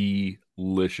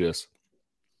delicious.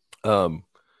 Little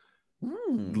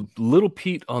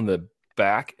peat on the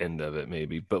back end of it,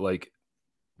 maybe, but like,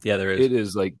 yeah, there is. It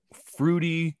is like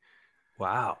fruity.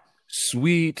 Wow.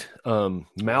 Sweet.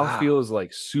 Mouthfeel is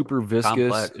like super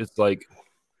viscous. Complex.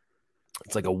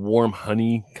 It's like a warm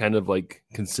honey kind of like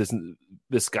consistent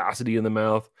viscosity in the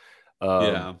mouth.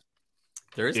 Yeah.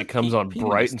 There is. It comes on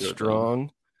bright and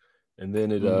strong. And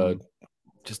then it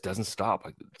just doesn't stop.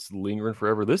 Like it's lingering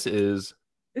forever. It's delicious.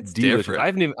 Different. I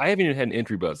haven't even had an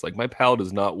entry buzz. Like my palate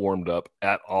is not warmed up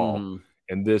at all.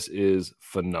 And this is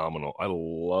phenomenal. I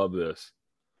love this.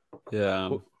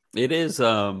 Yeah. It is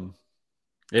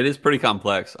pretty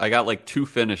complex. I got like 2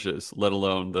 finishes, let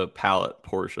alone the palate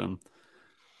portion.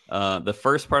 The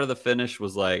first part of the finish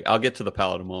was like, I'll get to the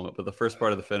palate in a moment, but the first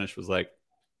part of the finish was like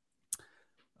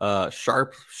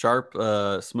sharp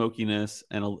smokiness,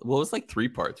 and it was like 3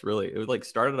 parts really. It was like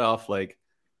started off like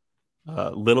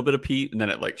a little bit of peat, and then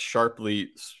it like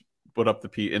sharply put up the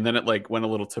peat, and then it like went a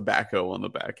little tobacco on the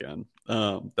back end.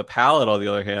 The palate, on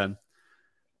the other hand,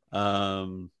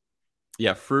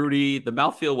 fruity. The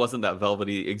mouthfeel wasn't that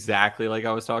velvety exactly like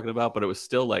I was talking about, but it was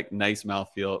still like nice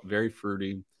mouthfeel, very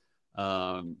fruity.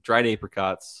 Dried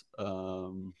apricots.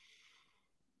 I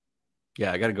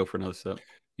gotta go for another sip.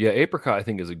 Yeah, apricot I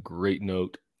think is a great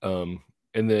note. And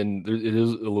then it is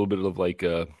a little bit of like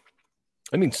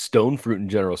stone fruit in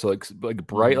general. So like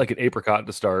bright like an apricot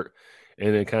to start,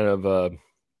 and it kind of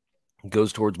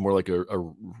goes towards more like a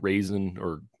raisin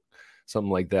or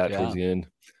something like that towards the end.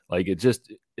 Like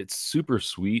it's super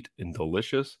sweet and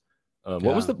delicious.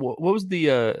 What was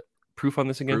the proof on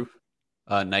this again?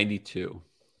 92.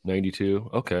 92.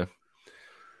 Okay.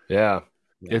 Yeah.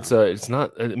 It's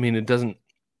not, I mean, it doesn't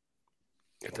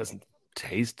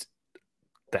taste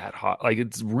that hot. Like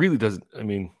it really doesn't. I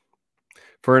mean,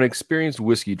 for an experienced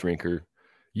whiskey drinker,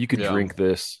 you could drink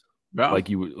this like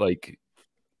you would like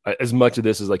as much of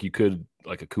this as like you could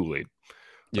like a Kool-Aid.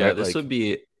 Yeah, right? This would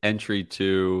be entry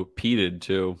to peated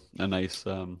too. A nice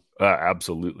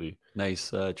absolutely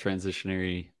nice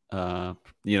transitionary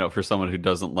for someone who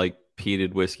doesn't like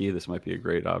peated whiskey, this might be a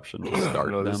great option to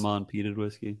start them on peated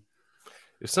whiskey.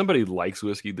 If somebody likes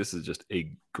whiskey, this is just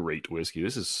a great whiskey.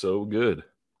 This is so good.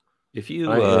 If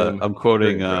you I'm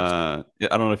quoting I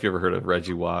don't know if you ever heard of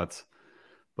Reggie Watts,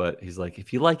 but he's like,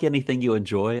 if you like anything you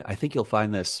enjoy, I think you'll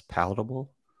find this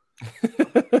palatable.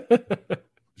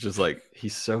 Just like,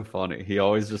 he's so funny. He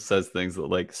always just says things that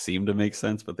like seem to make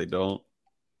sense, but they don't.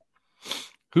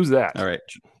 Who's that? All right.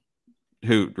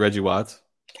 Who? Reggie Watts?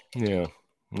 Yeah.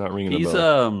 Not ringing a He's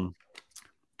bell.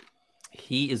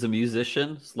 he is a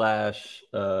musician slash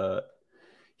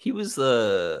he was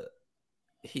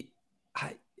he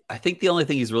I think the only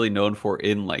thing he's really known for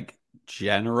in like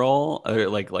general or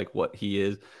like what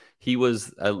he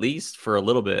was at least for a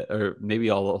little bit or maybe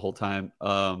all the whole time.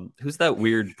 Who's that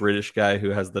weird British guy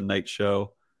who has the night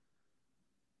show?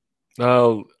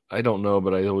 Oh, I don't know,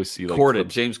 but I always see like Corden,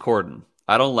 James Corden.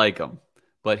 I don't like him,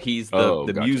 but he's the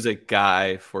gotcha. music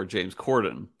guy for James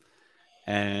Corden,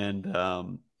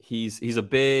 and he's a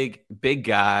big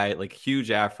guy, like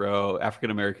huge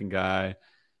African American guy,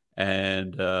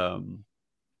 and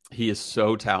he is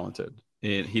so talented.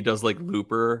 And he does like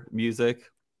looper music.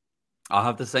 I'll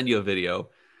have to send you a video.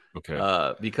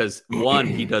 Okay. Because one,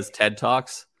 he does TED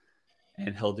Talks,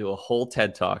 and he'll do a whole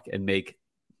TED Talk and make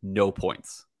no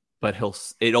points, but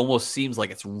it almost seems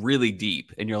like it's really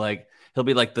deep, and you're like, he'll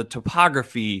be like the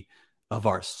topography of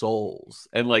our souls,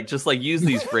 and like just like use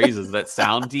these phrases that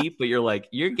sound deep, but you're like,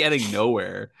 you're getting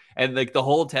nowhere, and like the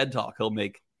whole TED Talk, he'll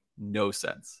make no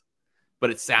sense, but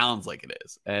it sounds like it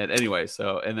is. And anyway,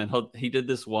 and then he did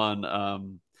this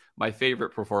one. My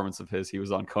favorite performance of his, he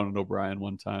was on Conan O'Brien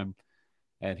one time,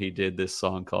 and he did this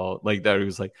song called like that. He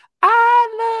was like,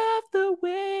 I love the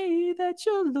way that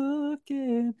you're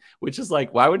looking, which is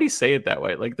like, why would he say it that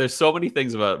way? Like, there's so many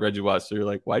things about Reggie Watts that you're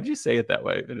like, why'd you say it that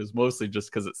way? And it's mostly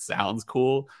just because it sounds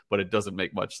cool, but it doesn't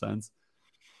make much sense.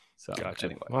 So, gotcha.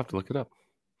 Anyway, I'll have to look it up.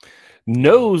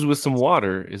 Nose with some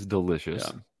water is delicious.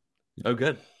 Yeah. Oh,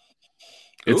 good.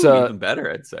 It's even better,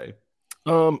 I'd say.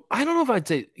 I don't know if I'd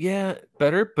say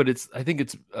better, but I think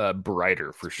it's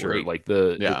brighter for sure. Great. Like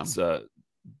it's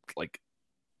like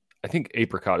I think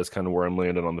apricot is kind of where I'm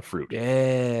landing on the fruit.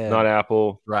 Yeah, not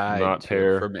apple, right? Not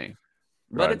pear for me,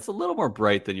 but right. It's a little more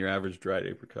bright than your average dried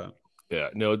apricot. Yeah,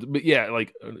 no, but yeah,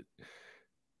 like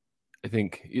I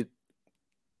think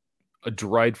a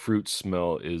dried fruit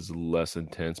smell is less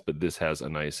intense, but this has a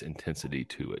nice intensity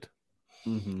to it.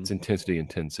 Mm-hmm. It's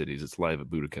intensities. It's live at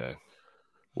Budokai.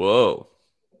 Whoa.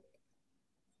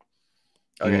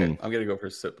 Okay, I'm gonna go for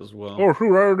a sip as well. Oh,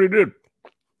 shoot, I already did.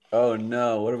 Oh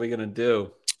no, what are we gonna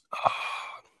do?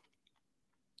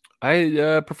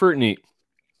 I prefer it neat,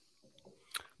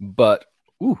 but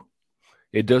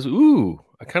it does. I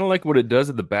kind of like what it does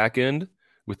at the back end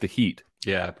with the heat.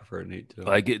 Yeah, I prefer it neat too.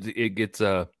 Like it gets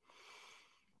a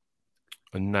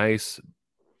nice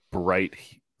bright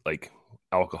like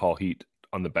alcohol heat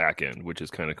on the back end, which is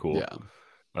kind of cool.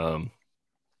 Yeah.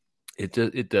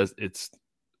 It does. It's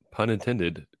pun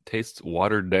intended. Tastes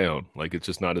watered down. Like it's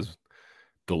just not as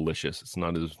delicious. It's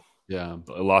not as It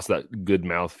lost that good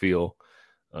mouth feel.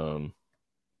 I don't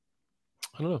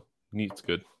know. Neat's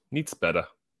good. Neat's better.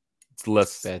 It's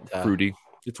less fruity.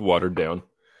 It's watered down.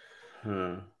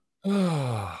 I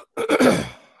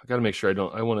gotta make sure I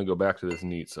don't. I want to go back to this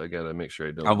neat, so I gotta make sure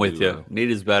I don't. I'm with you. Neat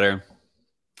is better.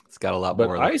 It's got a lot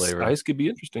more of the flavor. Ice could be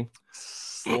interesting.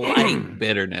 Slight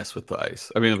bitterness with the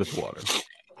ice. I mean, with the water.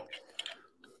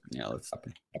 Yeah, let's up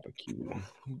a cube.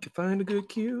 Find a good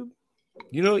cube.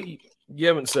 You know, you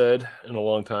haven't said in a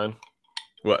long time.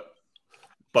 What?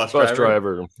 Bus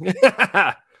driver.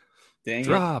 Dang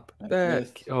Drop it.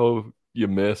 back. Oh, you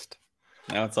missed.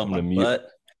 Now it's on my butt.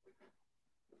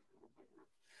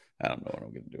 I don't know what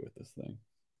I'm going to do with this thing.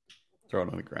 Throw it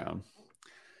on the ground.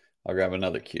 I'll grab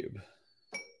another cube.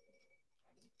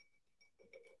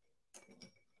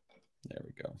 There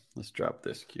we go. Let's drop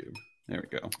this cube. There we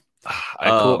go.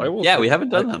 We haven't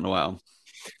done that in a while.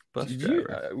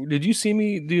 Did you see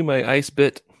me do my ice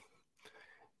bit?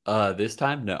 This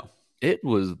time, no. It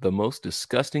was the most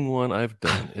disgusting one I've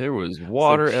done. There was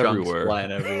water everywhere.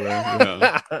 Flying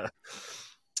everywhere. Yeah.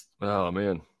 Oh,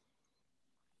 man.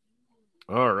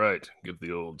 All right. Give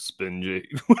the old spin, Jay.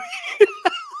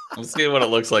 I'm seeing what it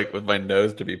looks like with my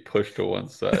nose to be pushed to one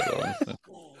side. It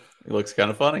looks kind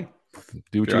of funny.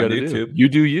 Do what you got to do. You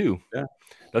do you. Yeah.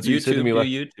 That's what you said to me.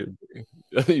 YouTube.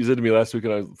 You said to me last week,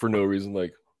 and I, for no reason,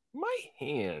 like, my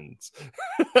hands.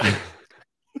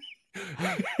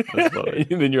 And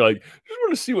then you're like, I just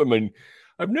want to see what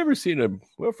I've never seen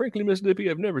frankly, Miss Dippy,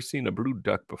 I've never seen a blue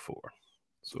duck before.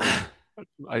 So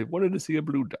I wanted to see a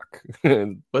blue duck.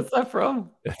 What's that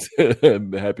from? It's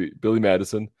Happy Billy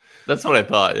Madison. That's what I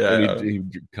thought. Yeah. And he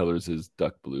colors his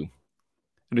duck blue.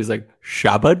 And he's like,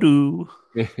 Shabadoo.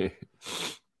 Man.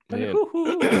 I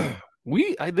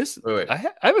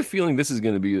have a feeling this is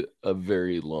going to be a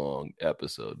very long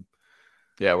episode.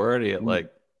 Yeah, we're already at like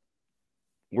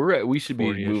we should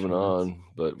be moving on,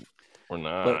 but we're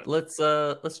not. But let's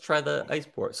try the ice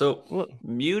pour. So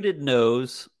muted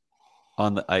nose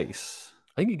on the ice.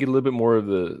 I think you get a little bit more of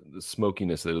the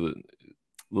smokiness. A little bit.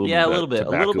 A little bit.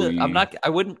 I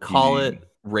wouldn't call it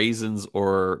raisins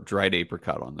or dried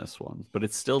apricot on this one, but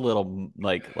it's still a little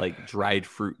like dried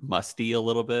fruit musty a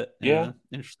little bit. Yeah,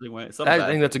 interesting way. I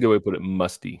think that's a good way to put it.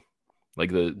 Musty,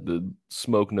 like the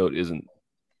smoke note isn't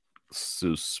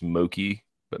so smoky,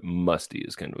 but musty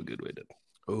is kind of a good way to.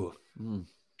 Oh,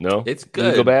 no, it's good.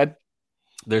 Does it go bad?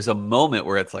 There's a moment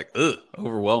where it's like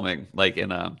overwhelming, like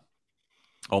in a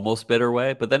almost bitter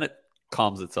way, but then it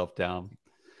calms itself down,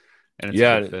 and it's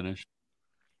a good finish.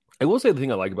 I will say the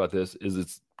thing I like about this is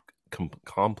it's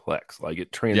complex. Like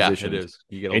it transitions. Yeah, it is.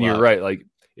 You get and you're right. Like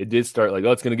it did start like,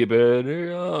 oh, it's going to get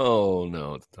better. Oh,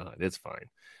 no, it's not. It's fine.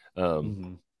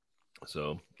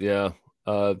 So, yeah.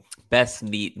 Best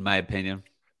neat, in my opinion.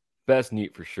 Best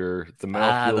neat for sure. The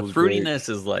mouthfeel the fruitiness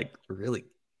is like really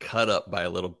cut up by a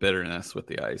little bitterness with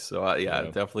the ice. So, yeah,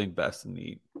 definitely best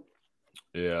neat.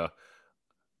 Yeah,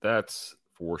 that's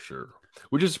for sure.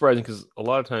 Which is surprising because a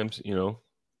lot of times, you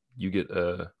get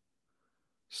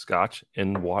scotch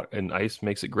and water and ice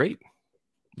makes it great.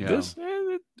 Yeah. This,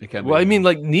 it can well, I mean,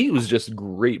 like neat was just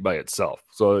great by itself.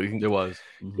 So it was.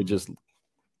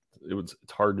 It's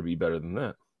hard to be better than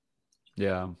that.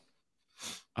 Yeah.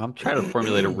 I'm trying to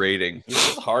formulate a rating. This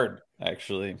is hard,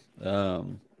 actually.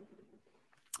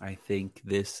 I think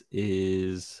this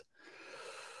is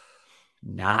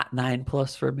not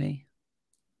 9+ for me.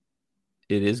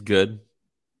 It is good.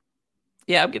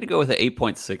 Yeah, I'm going to go with an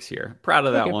 8.6 here. Proud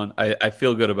of that one. I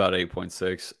feel good about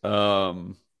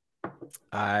 8.6.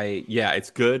 It's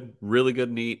good. Really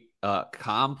good, neat.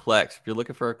 Complex. If you're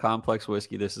looking for a complex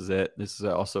whiskey, this is it. This is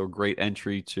also a great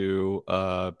entry to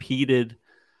peated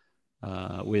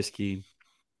whiskey.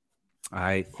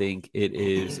 I think it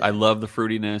is. I love the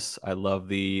fruitiness. I love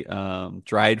the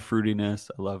dried fruitiness.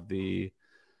 I love the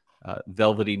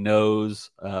velvety nose.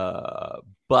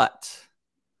 But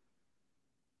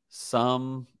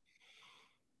some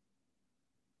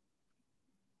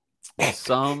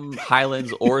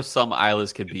Highlands or some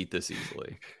Islas could beat this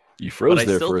easily. You froze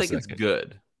there for a second. I still think it's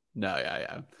good. No,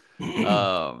 yeah.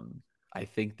 I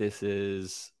think this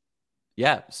is,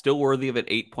 still worthy of an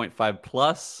 8.5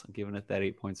 plus. I'm giving it that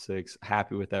 8.6.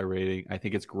 Happy with that rating. I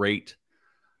think it's great.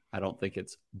 I don't think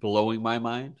it's blowing my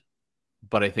mind,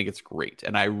 but I think it's great.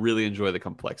 And I really enjoy the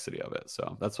complexity of it.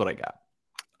 So that's what I got.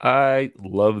 I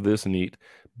love this neat,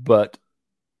 but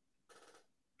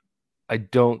I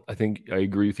think I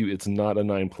agree with you. It's not a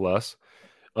 9+.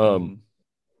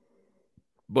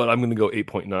 But I'm going to go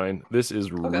 8.9. This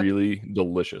is really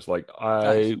delicious. Like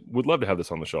I would love to have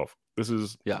this on the shelf. This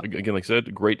is, again, like I said,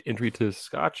 a great entry to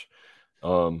Scotch.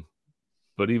 But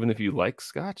even if you like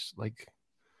Scotch, like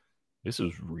this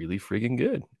is really friggin'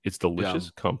 good. It's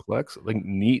delicious, complex. Like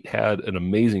neat, had an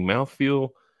amazing mouthfeel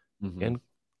and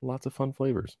lots of fun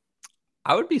flavors.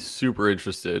 I would be super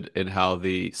interested in how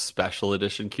the special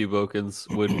edition Cube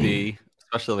Okens would be,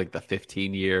 especially like the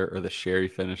 15-year or the sherry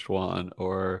finished one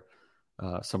or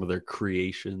some of their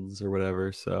creations or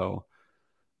whatever. So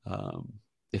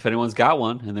if anyone's got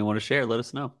one and they want to share, let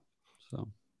us know. So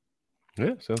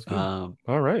yeah, sounds good.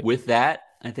 All right. With that,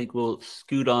 I think we'll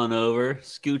scooch on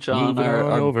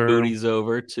our booties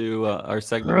over to our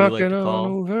segment we like to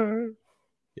call.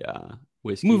 Yeah.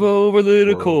 Whiskey. Move over,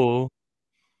 little Cole.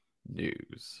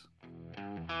 News.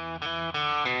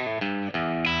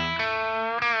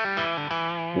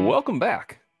 Welcome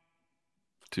back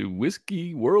to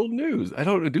Whiskey World News. I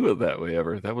don't do it that way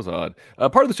ever. That was odd.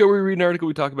 Part of the show where we read an article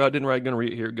we talk about, didn't write, gonna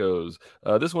read it. Here it goes.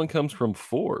 This one comes from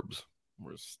Forbes.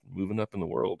 We're moving up in the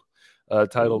world.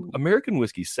 Titled American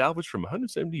Whiskey Salvaged from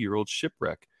 170-year-old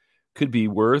Shipwreck Could Be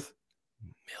Worth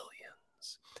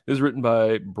Millions. It was written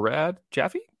by Brad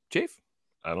Chafe?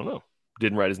 I don't know.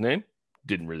 Didn't write his name.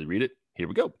 Didn't really read it. Here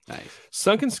we go. Nice.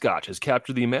 Sunken Scotch has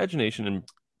captured the imagination and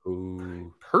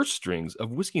purse strings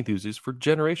of whiskey enthusiasts for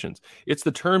generations. It's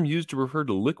the term used to refer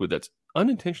to liquid that's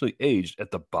unintentionally aged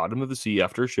at the bottom of the sea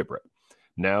after a shipwreck.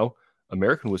 Now,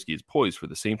 American whiskey is poised for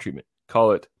the same treatment.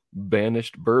 Call it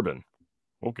banished bourbon.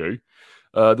 Okay.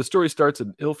 The story starts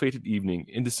an ill-fated evening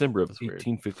in December of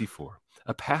 1854.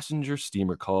 A passenger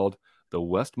steamer called the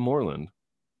Westmoreland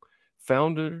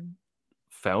foundered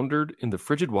in the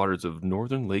frigid waters of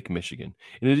northern Lake Michigan.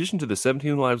 In addition to the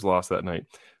 17 lives lost that night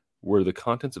were the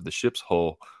contents of the ship's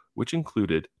hull, which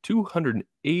included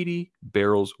 280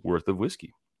 barrels worth of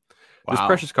whiskey. Wow. This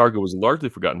precious cargo was largely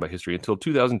forgotten by history until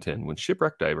 2010, when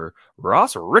shipwreck diver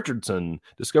Ross Richardson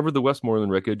discovered the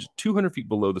Westmoreland wreckage 200 feet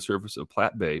below the surface of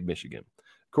Platte Bay, Michigan.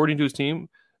 According to his team,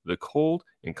 the cold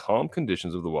and calm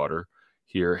conditions of the water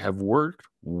here have worked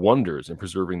wonders in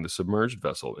preserving the submerged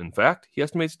vessel. In fact, he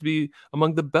estimates it to be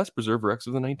among the best preserved wrecks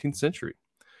of the 19th century.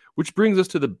 Which brings us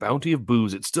to the bounty of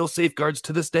booze it still safeguards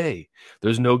to this day.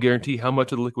 There's no guarantee how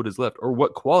much of the liquid is left or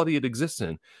what quality it exists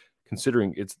in,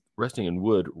 considering it's resting in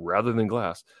wood rather than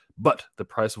glass. But the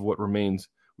price of what remains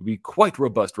would be quite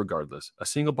robust regardless. A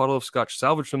single bottle of scotch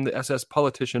salvaged from the SS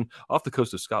Politician off the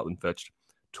coast of Scotland fetched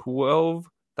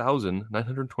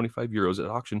 12,925 euros at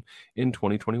auction in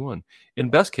 2021. In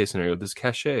best case scenario, this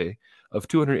cachet of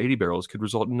 280 barrels could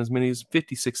result in as many as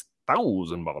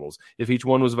 56,000 bottles if each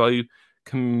one was valued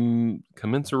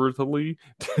commensurately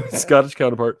to the Scottish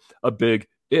counterpart. A big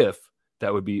if.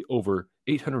 That would be over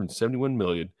 871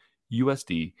 million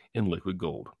USD in liquid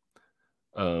gold.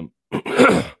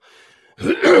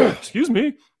 Excuse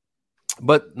me.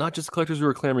 But not just collectors who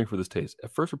are clamoring for this taste.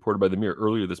 At first reported by the Mirror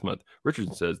earlier this month,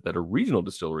 Richardson says that a regional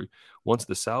distillery wants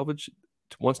to salvage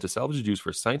the juice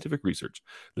for scientific research.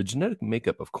 The genetic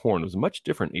makeup of corn was much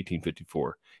different in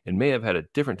 1854 and may have had a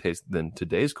different taste than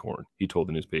today's corn, he told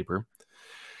the newspaper.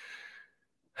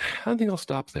 I think I'll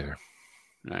stop there.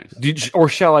 Nice. Or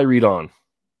shall I read on?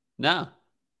 No,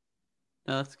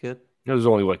 that's good. There's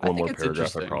only like one more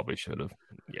paragraph I probably should have.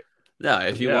 Yeah. No,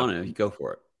 if you want to, go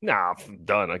for it. Nah, I'm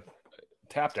done. I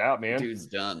tapped out, man. Dude's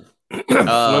done.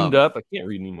 Flimmed up. I can't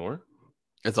read anymore.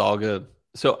 It's all good.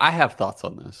 So I have thoughts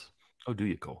on this. Oh, do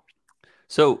you, Cole?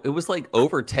 So it was like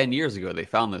over 10 years ago they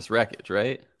found this wreckage,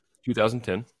 right?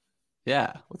 2010.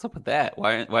 Yeah. What's up with that?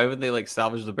 Why haven't they like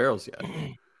salvaged the barrels yet?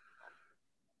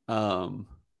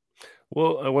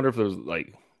 Well, I wonder if there's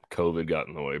like COVID got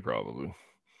in the way, probably.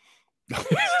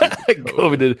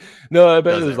 COVID did. No, I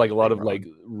bet there's like a lot of like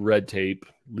red tape,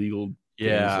 legal.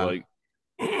 Yeah. Things,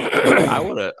 like I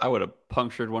would have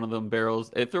punctured one of them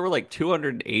barrels. If there were like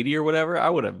 280 or whatever, I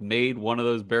would have made one of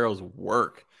those barrels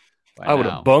work. I would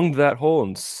have bunged that hole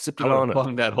and sipped it on it.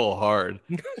 Bunged that hole hard.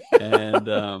 And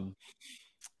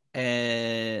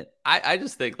I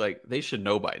just think like they should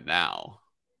know by now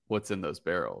what's in those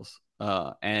barrels.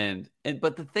 But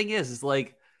the thing is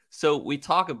like, so we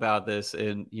talk about this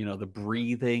in, the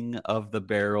breathing of the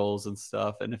barrels and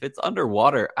stuff. And if it's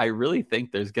underwater, I really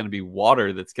think there's going to be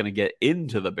water that's going to get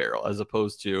into the barrel as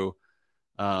opposed to,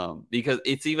 because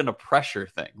it's even a pressure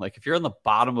thing. Like if you're on the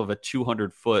bottom of a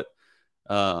 200-foot,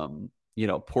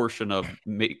 portion of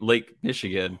Lake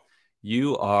Michigan,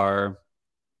 you are,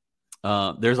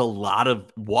 there's a lot of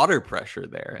water pressure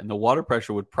there. And the water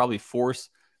pressure would probably force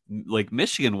Lake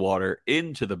Michigan water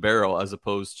into the barrel as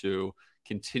opposed to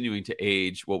continuing to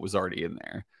age what was already in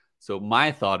there. So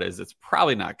my thought is it's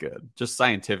probably not good, just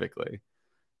scientifically.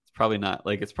 It's probably not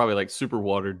like, it's probably like super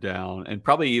watered down, and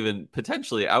probably even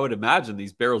potentially, I would imagine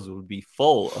these barrels would be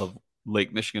full of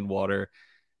Lake Michigan water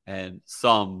and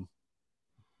some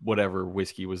whatever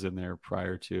whiskey was in there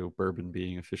prior to bourbon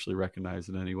being officially recognized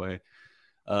in any way.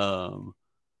 But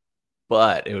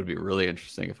it would be really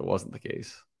interesting if it wasn't the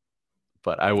case.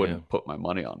 But I wouldn't put my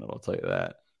money on it, I'll tell you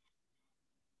that.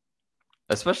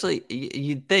 Especially,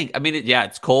 you'd think, I mean,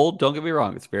 it's cold. Don't get me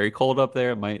wrong. It's very cold up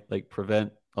there. It might like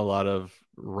prevent a lot of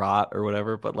rot or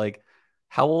whatever. But like,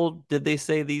 how old did they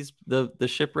say the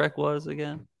shipwreck was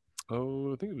again?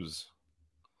 Oh, I think it was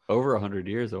over 100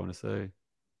 years, I want to say.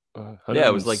 Yeah,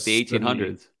 it was like the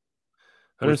 1800s.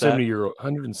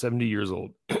 170 years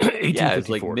old. Yeah, it's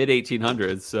like mid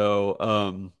 1800s.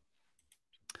 So,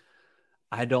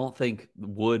 I don't think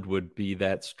wood would be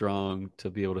that strong to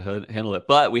be able to handle it.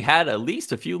 But we had at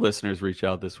least a few listeners reach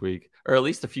out this week, or at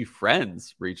least a few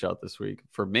friends reach out this week.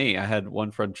 For me, I had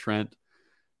one friend, Trent,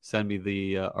 send me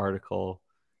the article.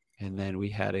 And then we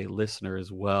had a listener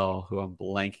as well who I'm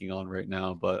blanking on right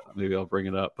now, but maybe I'll bring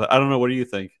it up. But I don't know. What do you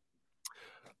think?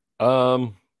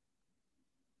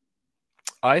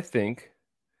 I think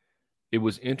it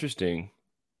was interesting,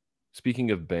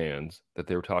 speaking of bands, that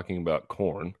they were talking about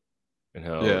Korn and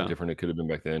how different it could have been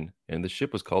back then. And the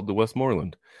ship was called the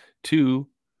Westmoreland. 2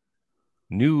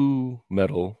 new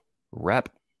metal, rap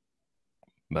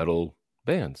metal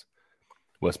bands.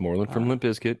 Westmoreland from Limp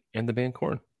Bizkit and the band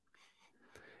Korn.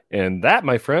 And that,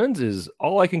 my friends, is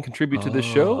all I can contribute to this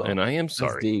show, and I am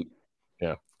sorry. That's deep.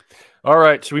 Yeah. All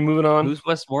right, should we move it on? Who's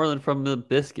Westmoreland from the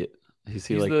Biscuit? He's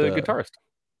like the guitarist.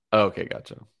 Oh, okay,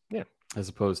 gotcha. Yeah. As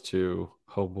opposed to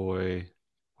boy,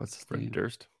 what's his name?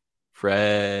 Durst.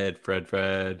 Fred.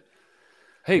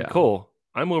 Hey, Cole,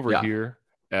 I'm over here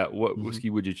at What Whiskey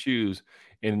Would You Choose?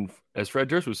 And as Fred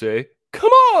Durst would say,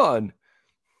 come on!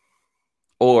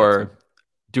 Or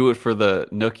do it for the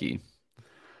nookie.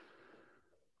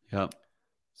 Yep.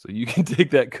 So you can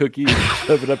take that cookie and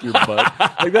shove it up your butt.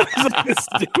 Like that's like the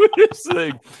stupidest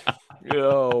thing.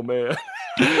 Oh man.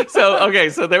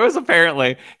 So there was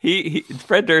apparently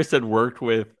Fred Durst had worked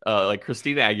with like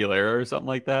Christina Aguilera or something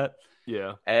like that.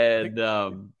 Yeah. And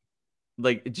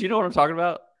like, do you know what I'm talking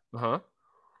about? Uh-huh.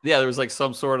 Yeah, there was like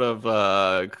some sort of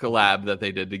collab that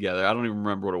they did together. I don't even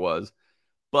remember what it was.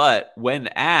 But when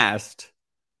asked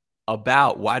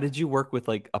about why did you work with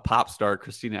like a pop star,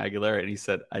 Christina Aguilera, and he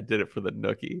said, I did it for the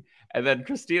Nookie. And then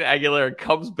Christina Aguilera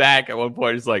comes back at one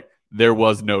point. He's like, there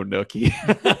was no Nookie.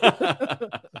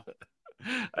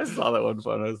 I saw that one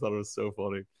fun. I just thought it was so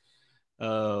funny.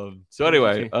 So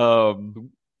anyway,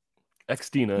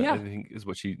 Xtina, I think is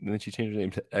what and then she changed her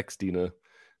name to Xtina,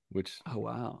 which oh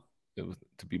wow, it was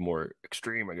to be more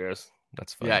extreme, I guess.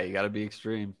 That's fine. Yeah, you got to be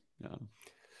extreme. Yeah.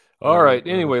 All right.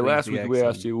 Anyway, last week we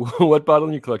asked you what bottle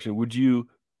in your collection would you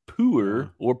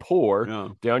pour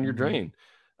down your drain.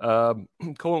 Cole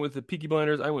went with the Peaky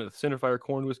Blinders. I went with Centerfire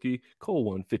Corn Whiskey. Cole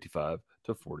won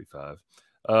 55-45.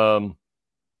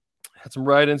 Had some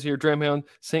write-ins here. Dramhound,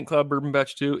 St. Cloud Bourbon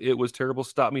Batch 2. It was terrible.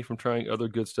 Stopped me from trying other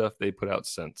good stuff they put out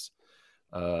since.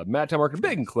 Matt Tomarker,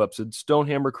 Bacon Club said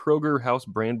Stonehammer Kroger House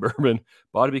brand bourbon.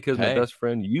 Bought it because my best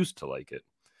friend used to like it.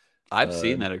 I've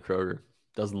seen that at Kroger.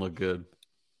 Doesn't look good.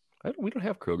 We don't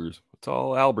have Kroger's. It's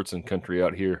all Albertson country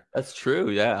out here. That's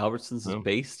true. Yeah, Albertsons is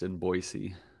based in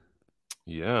Boise.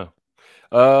 Yeah.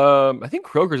 I think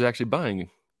Kroger's actually buying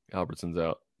Albertsons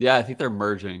out. Yeah, I think they're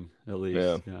merging at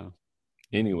least. Yeah.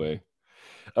 Anyway.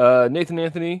 Nathan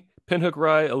Anthony, Pinhook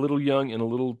Rye, a little young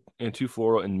and too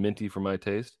floral and minty for my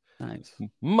taste. Nice.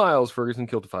 Miles Ferguson,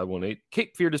 Kilter 518.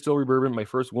 Cape Fear Distillery Bourbon, my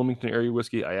first Wilmington area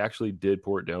whiskey. I actually did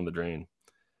pour it down the drain.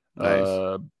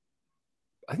 Nice.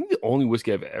 I think the only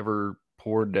whiskey I've ever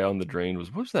poured down the drain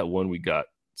what was that one we got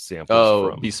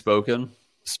samples from? Bespoken?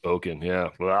 Spoken, yeah.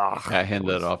 I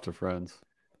handed that off to friends.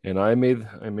 And I made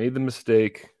the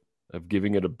mistake of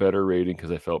giving it a better rating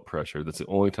because I felt pressure. That's the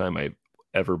only time I've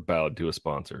ever bowed to a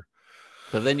sponsor.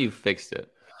 But then you fixed it.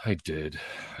 I did.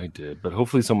 But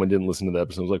hopefully someone didn't listen to that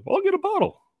episode and was like, well, I'll get a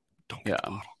bottle. Don't get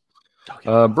a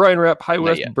bottle. Brian Rapp, High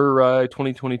West Burr Rye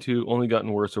 2022, only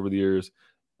gotten worse over the years.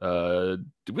 We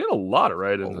had a lot of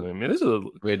write-ins. I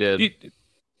mean, we did.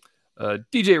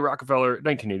 DJ Rockefeller,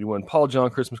 1981, Paul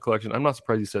John Christmas Collection. I'm not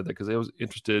surprised he said that because I was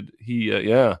interested. He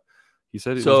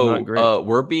said it was not great.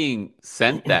 We're being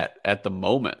sent that at the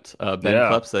moment. Ben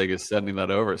Klepseg is sending that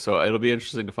over, so it'll be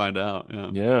interesting to find out.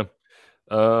 Yeah.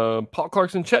 Paul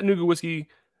Clarkson, Chattanooga whiskey,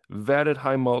 vatted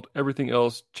high malt. Everything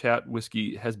else, Chat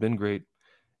whiskey has been great.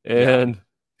 And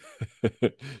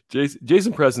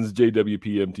Jason Preston's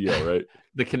JWPMTL, right?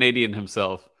 The Canadian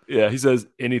himself. Yeah, he says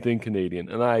anything Canadian,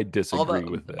 and I disagree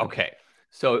with that. Okay,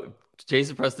 so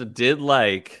Jason Preston did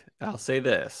I'll say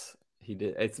this. He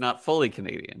did. It's not fully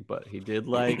Canadian, but he did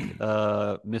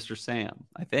Mr. Sam.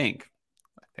 I think.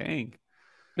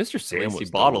 Mr. Sam he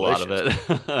bought delicious. A lot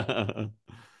of it.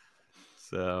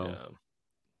 So,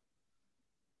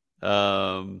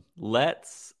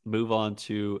 let's move on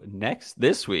to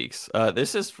this week's.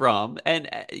 This is from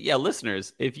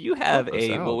listeners. If you have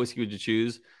what whiskey would you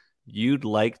choose you'd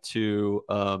like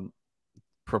to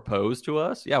propose to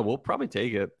us, we'll probably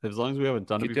take it as long as we haven't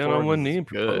done it before. Get down on one knee and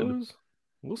propose.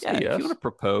 We'll say yes. If you want to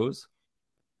propose,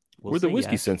 we're the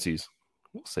whiskey sensies.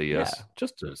 We'll say yes,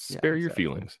 just to spare your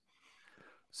feelings.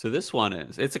 So this one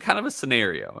it's a kind of a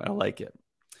scenario. I like it.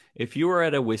 If you were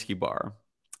at a whiskey bar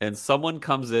and someone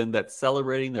comes in that's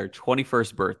celebrating their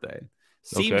 21st birthday,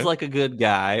 seems like a good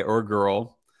guy or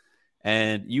girl,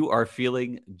 and you are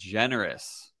feeling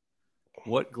generous,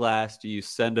 what glass do you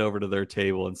send over to their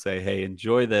table and say, hey,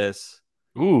 enjoy this?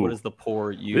 Ooh, what is the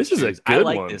pour you This choose? is a good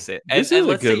one. I like this. And let's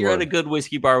say you're at a good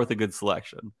whiskey bar with a good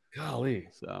selection. Golly.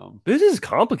 So this is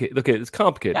complicated. Okay, it's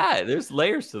complicated. Yeah, there's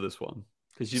layers to this one.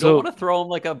 Because you don't want to throw them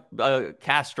like a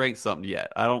cast strength something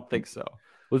yet. I don't think so.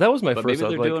 Well, that was my first. Maybe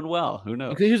they're doing well. Who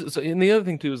knows? And the other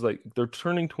thing, too, is they're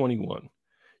turning 21.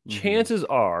 Mm-hmm. Chances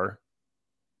are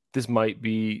this might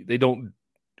be,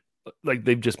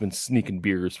 they've just been sneaking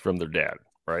beers from their dad,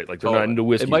 right? Like they're not into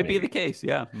whiskey. It might be the case,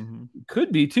 yeah. Mm-hmm.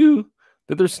 Could be, too,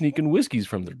 that they're sneaking whiskeys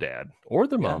from their dad or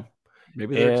their mom.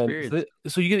 Maybe they're experienced.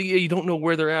 So you don't know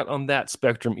where they're at on that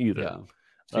spectrum either. Yeah.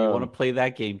 So you want to play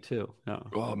that game too. No.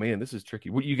 Oh man, this is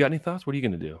tricky. You got any thoughts? What are you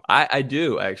going to do? I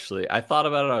do actually. I thought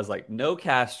about it. I was like, no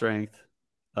cast strength,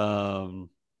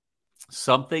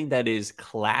 something that is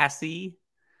classy,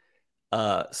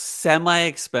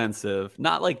 semi-expensive,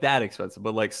 not like that expensive,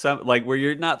 but like where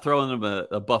you're not throwing them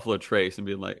a Buffalo Trace and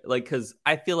being like because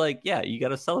I feel like you got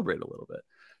to celebrate a little bit.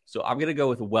 So I'm gonna go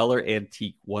with Weller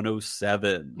Antique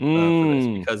 107 for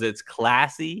this because it's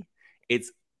classy.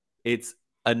 It's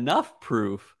enough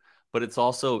proof, but it's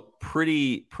also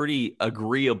pretty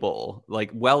agreeable. Like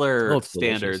Weller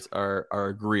standards are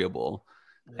agreeable,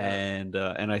 and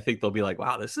I think they'll be like,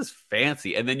 wow, this is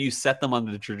fancy. And then you set them on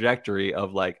the trajectory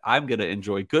of I'm gonna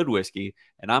enjoy good whiskey,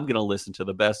 and I'm gonna listen to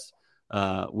the best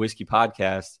whiskey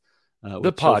podcast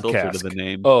The podcast. To the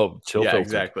name. Oh, chill filtered.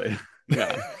 Exactly.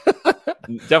 Yeah.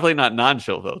 Definitely not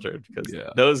non-chill filtered, because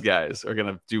those guys are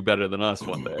gonna do better than us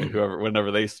one day,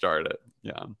 whenever they start it.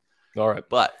 Yeah. All right.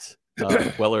 But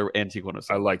Weller Antique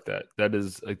 107. I like that. That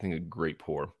is, I think, a great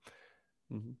pour.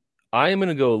 Mm-hmm. I am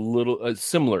gonna go a little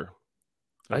similar.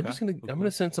 Okay. I'm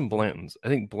gonna send some Blanton's. I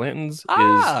think Blanton's is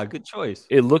a good choice.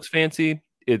 It looks fancy.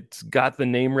 It's got the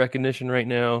name recognition right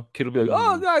now. Kid will be like,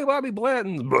 "Oh, God, Bobby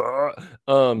Blanton's."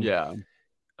 Yeah.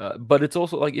 But it's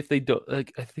also like, if they don't,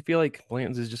 like, I feel like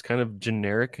Blanton's is just kind of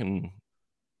generic and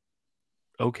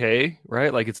okay,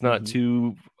 right? Like, it's not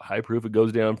too high proof. It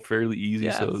goes down fairly easy.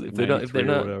 Yeah, so if they're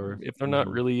not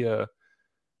really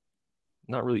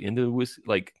into whiskey,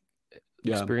 like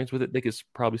experience with it, they could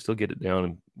probably still get it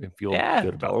down and feel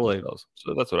good about themselves.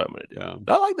 So that's what I'm gonna do.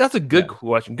 Yeah. That's a good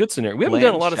question, good scenario. We haven't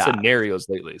done a lot of scenarios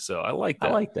lately, so I like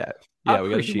that. Yeah, we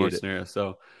got to do more scenarios.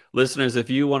 So, listeners, if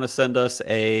you want to send us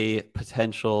a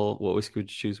potential what whiskey would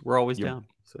you choose, we're always down.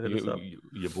 So hit us up.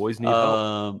 You boys need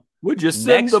help. Would you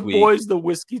send the boys the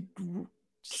whiskey?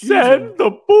 Send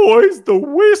the boys the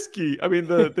whiskey. I mean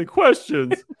the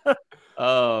questions.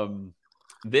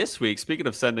 This week, speaking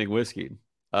of sending whiskey,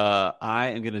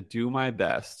 I am going to do my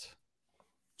best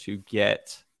to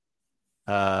get,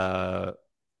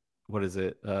 what is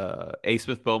it? A.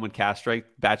 Smith Bowman Cask Strength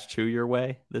Batch 2 your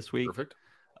way this week. Perfect.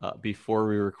 Before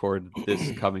we record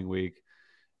this coming week.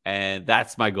 And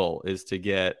that's my goal, is to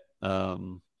get,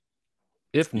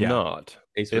 if not,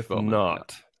 it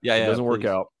doesn't work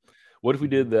out. What if we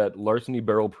did that Larceny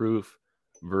Barrel Proof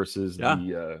versus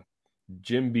the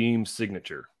Jim Beam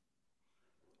Signature?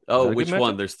 Oh, which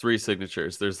one? There's 3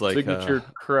 signatures. There's like Signature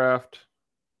Craft.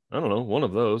 I don't know. One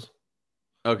of those.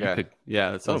 Okay.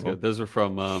 Yeah, that sounds good. Those are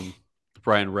from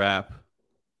Brian Rapp.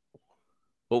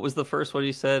 What was the first one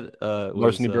you said?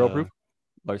 Larceny Barrel Proof?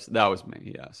 That was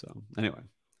me. Yeah. So anyway.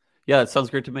 Yeah, that sounds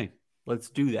great to me. Let's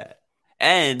do that.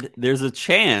 And there's a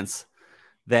chance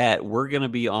that we're going to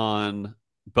be on,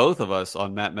 both of us,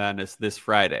 on Matt Madness this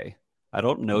Friday. I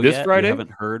don't know this yet. Friday? I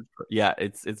haven't heard. Yeah,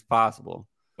 it's possible.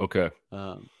 Okay.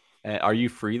 Are you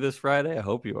free this Friday? I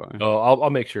hope you are. Oh, I'll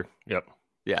make sure. Yep.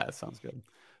 Yeah, that sounds good.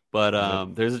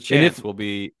 But there's a chance we'll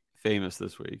be famous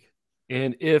this week.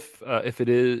 And if it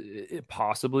is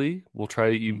possibly, we'll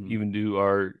try to even do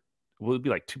will it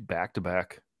be like 2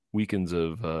 back-to-back weekends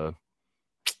of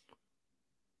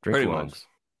drink-alongs?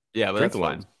 Yeah, but that's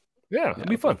fine. Yeah, it'll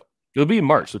be fun. It'll be in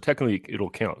March, so technically it'll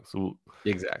count. So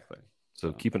exactly.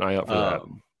 So keep an eye out for that.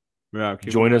 Yeah,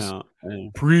 join us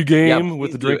pre-game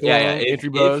with the drink along entry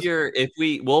buzz.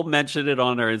 We'll mention it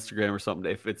on our Instagram or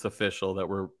something if it's official that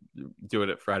we're doing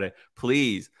it Friday.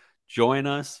 Please join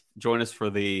us. Join us for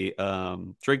the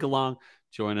drink along.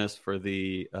 Join us for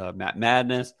the Matt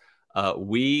Madness.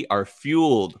 We are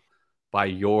fueled by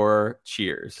your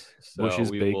cheers. So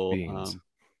Bush's baked beans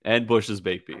and Bush's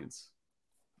baked beans,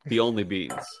 the only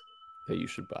beans that you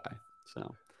should buy.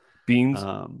 So beans,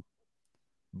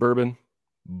 bourbon.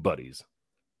 Buddies.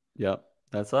 Yep,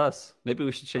 that's us. Maybe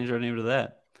we should change our name to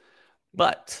that.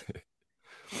 But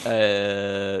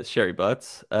Sherry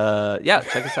Butts.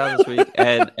 Check us out this week.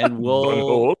 And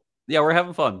we're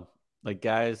having fun. Like,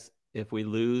 guys, if we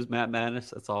lose Matt Madness,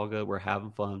 that's all good. We're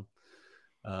having fun.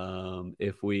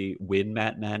 If we win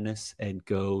Matt Madness and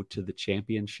go to the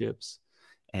championships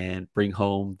and bring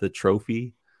home the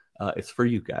trophy, it's for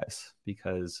you guys,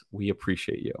 because we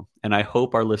appreciate you. And I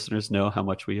hope our listeners know how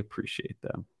much we appreciate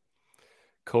them.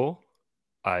 Cole,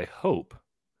 I hope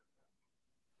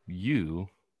you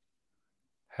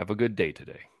have a good day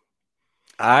today.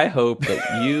 I hope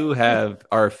that you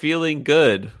are feeling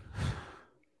good.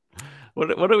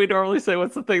 What do we normally say?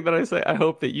 What's the thing that I say? I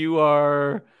hope that you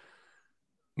are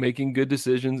making good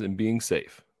decisions and being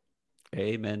safe.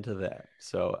 Amen to that.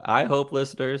 So I hope,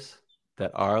 listeners, that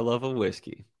our love of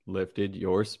whiskey lifted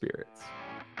your spirits.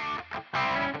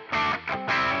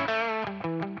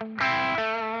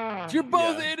 You're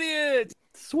both idiots.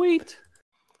 Sweet.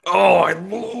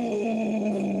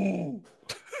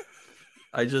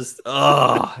 This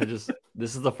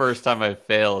is the first time I've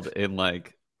failed in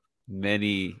like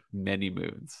many, many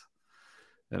moons,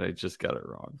 and I just got it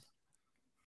wrong.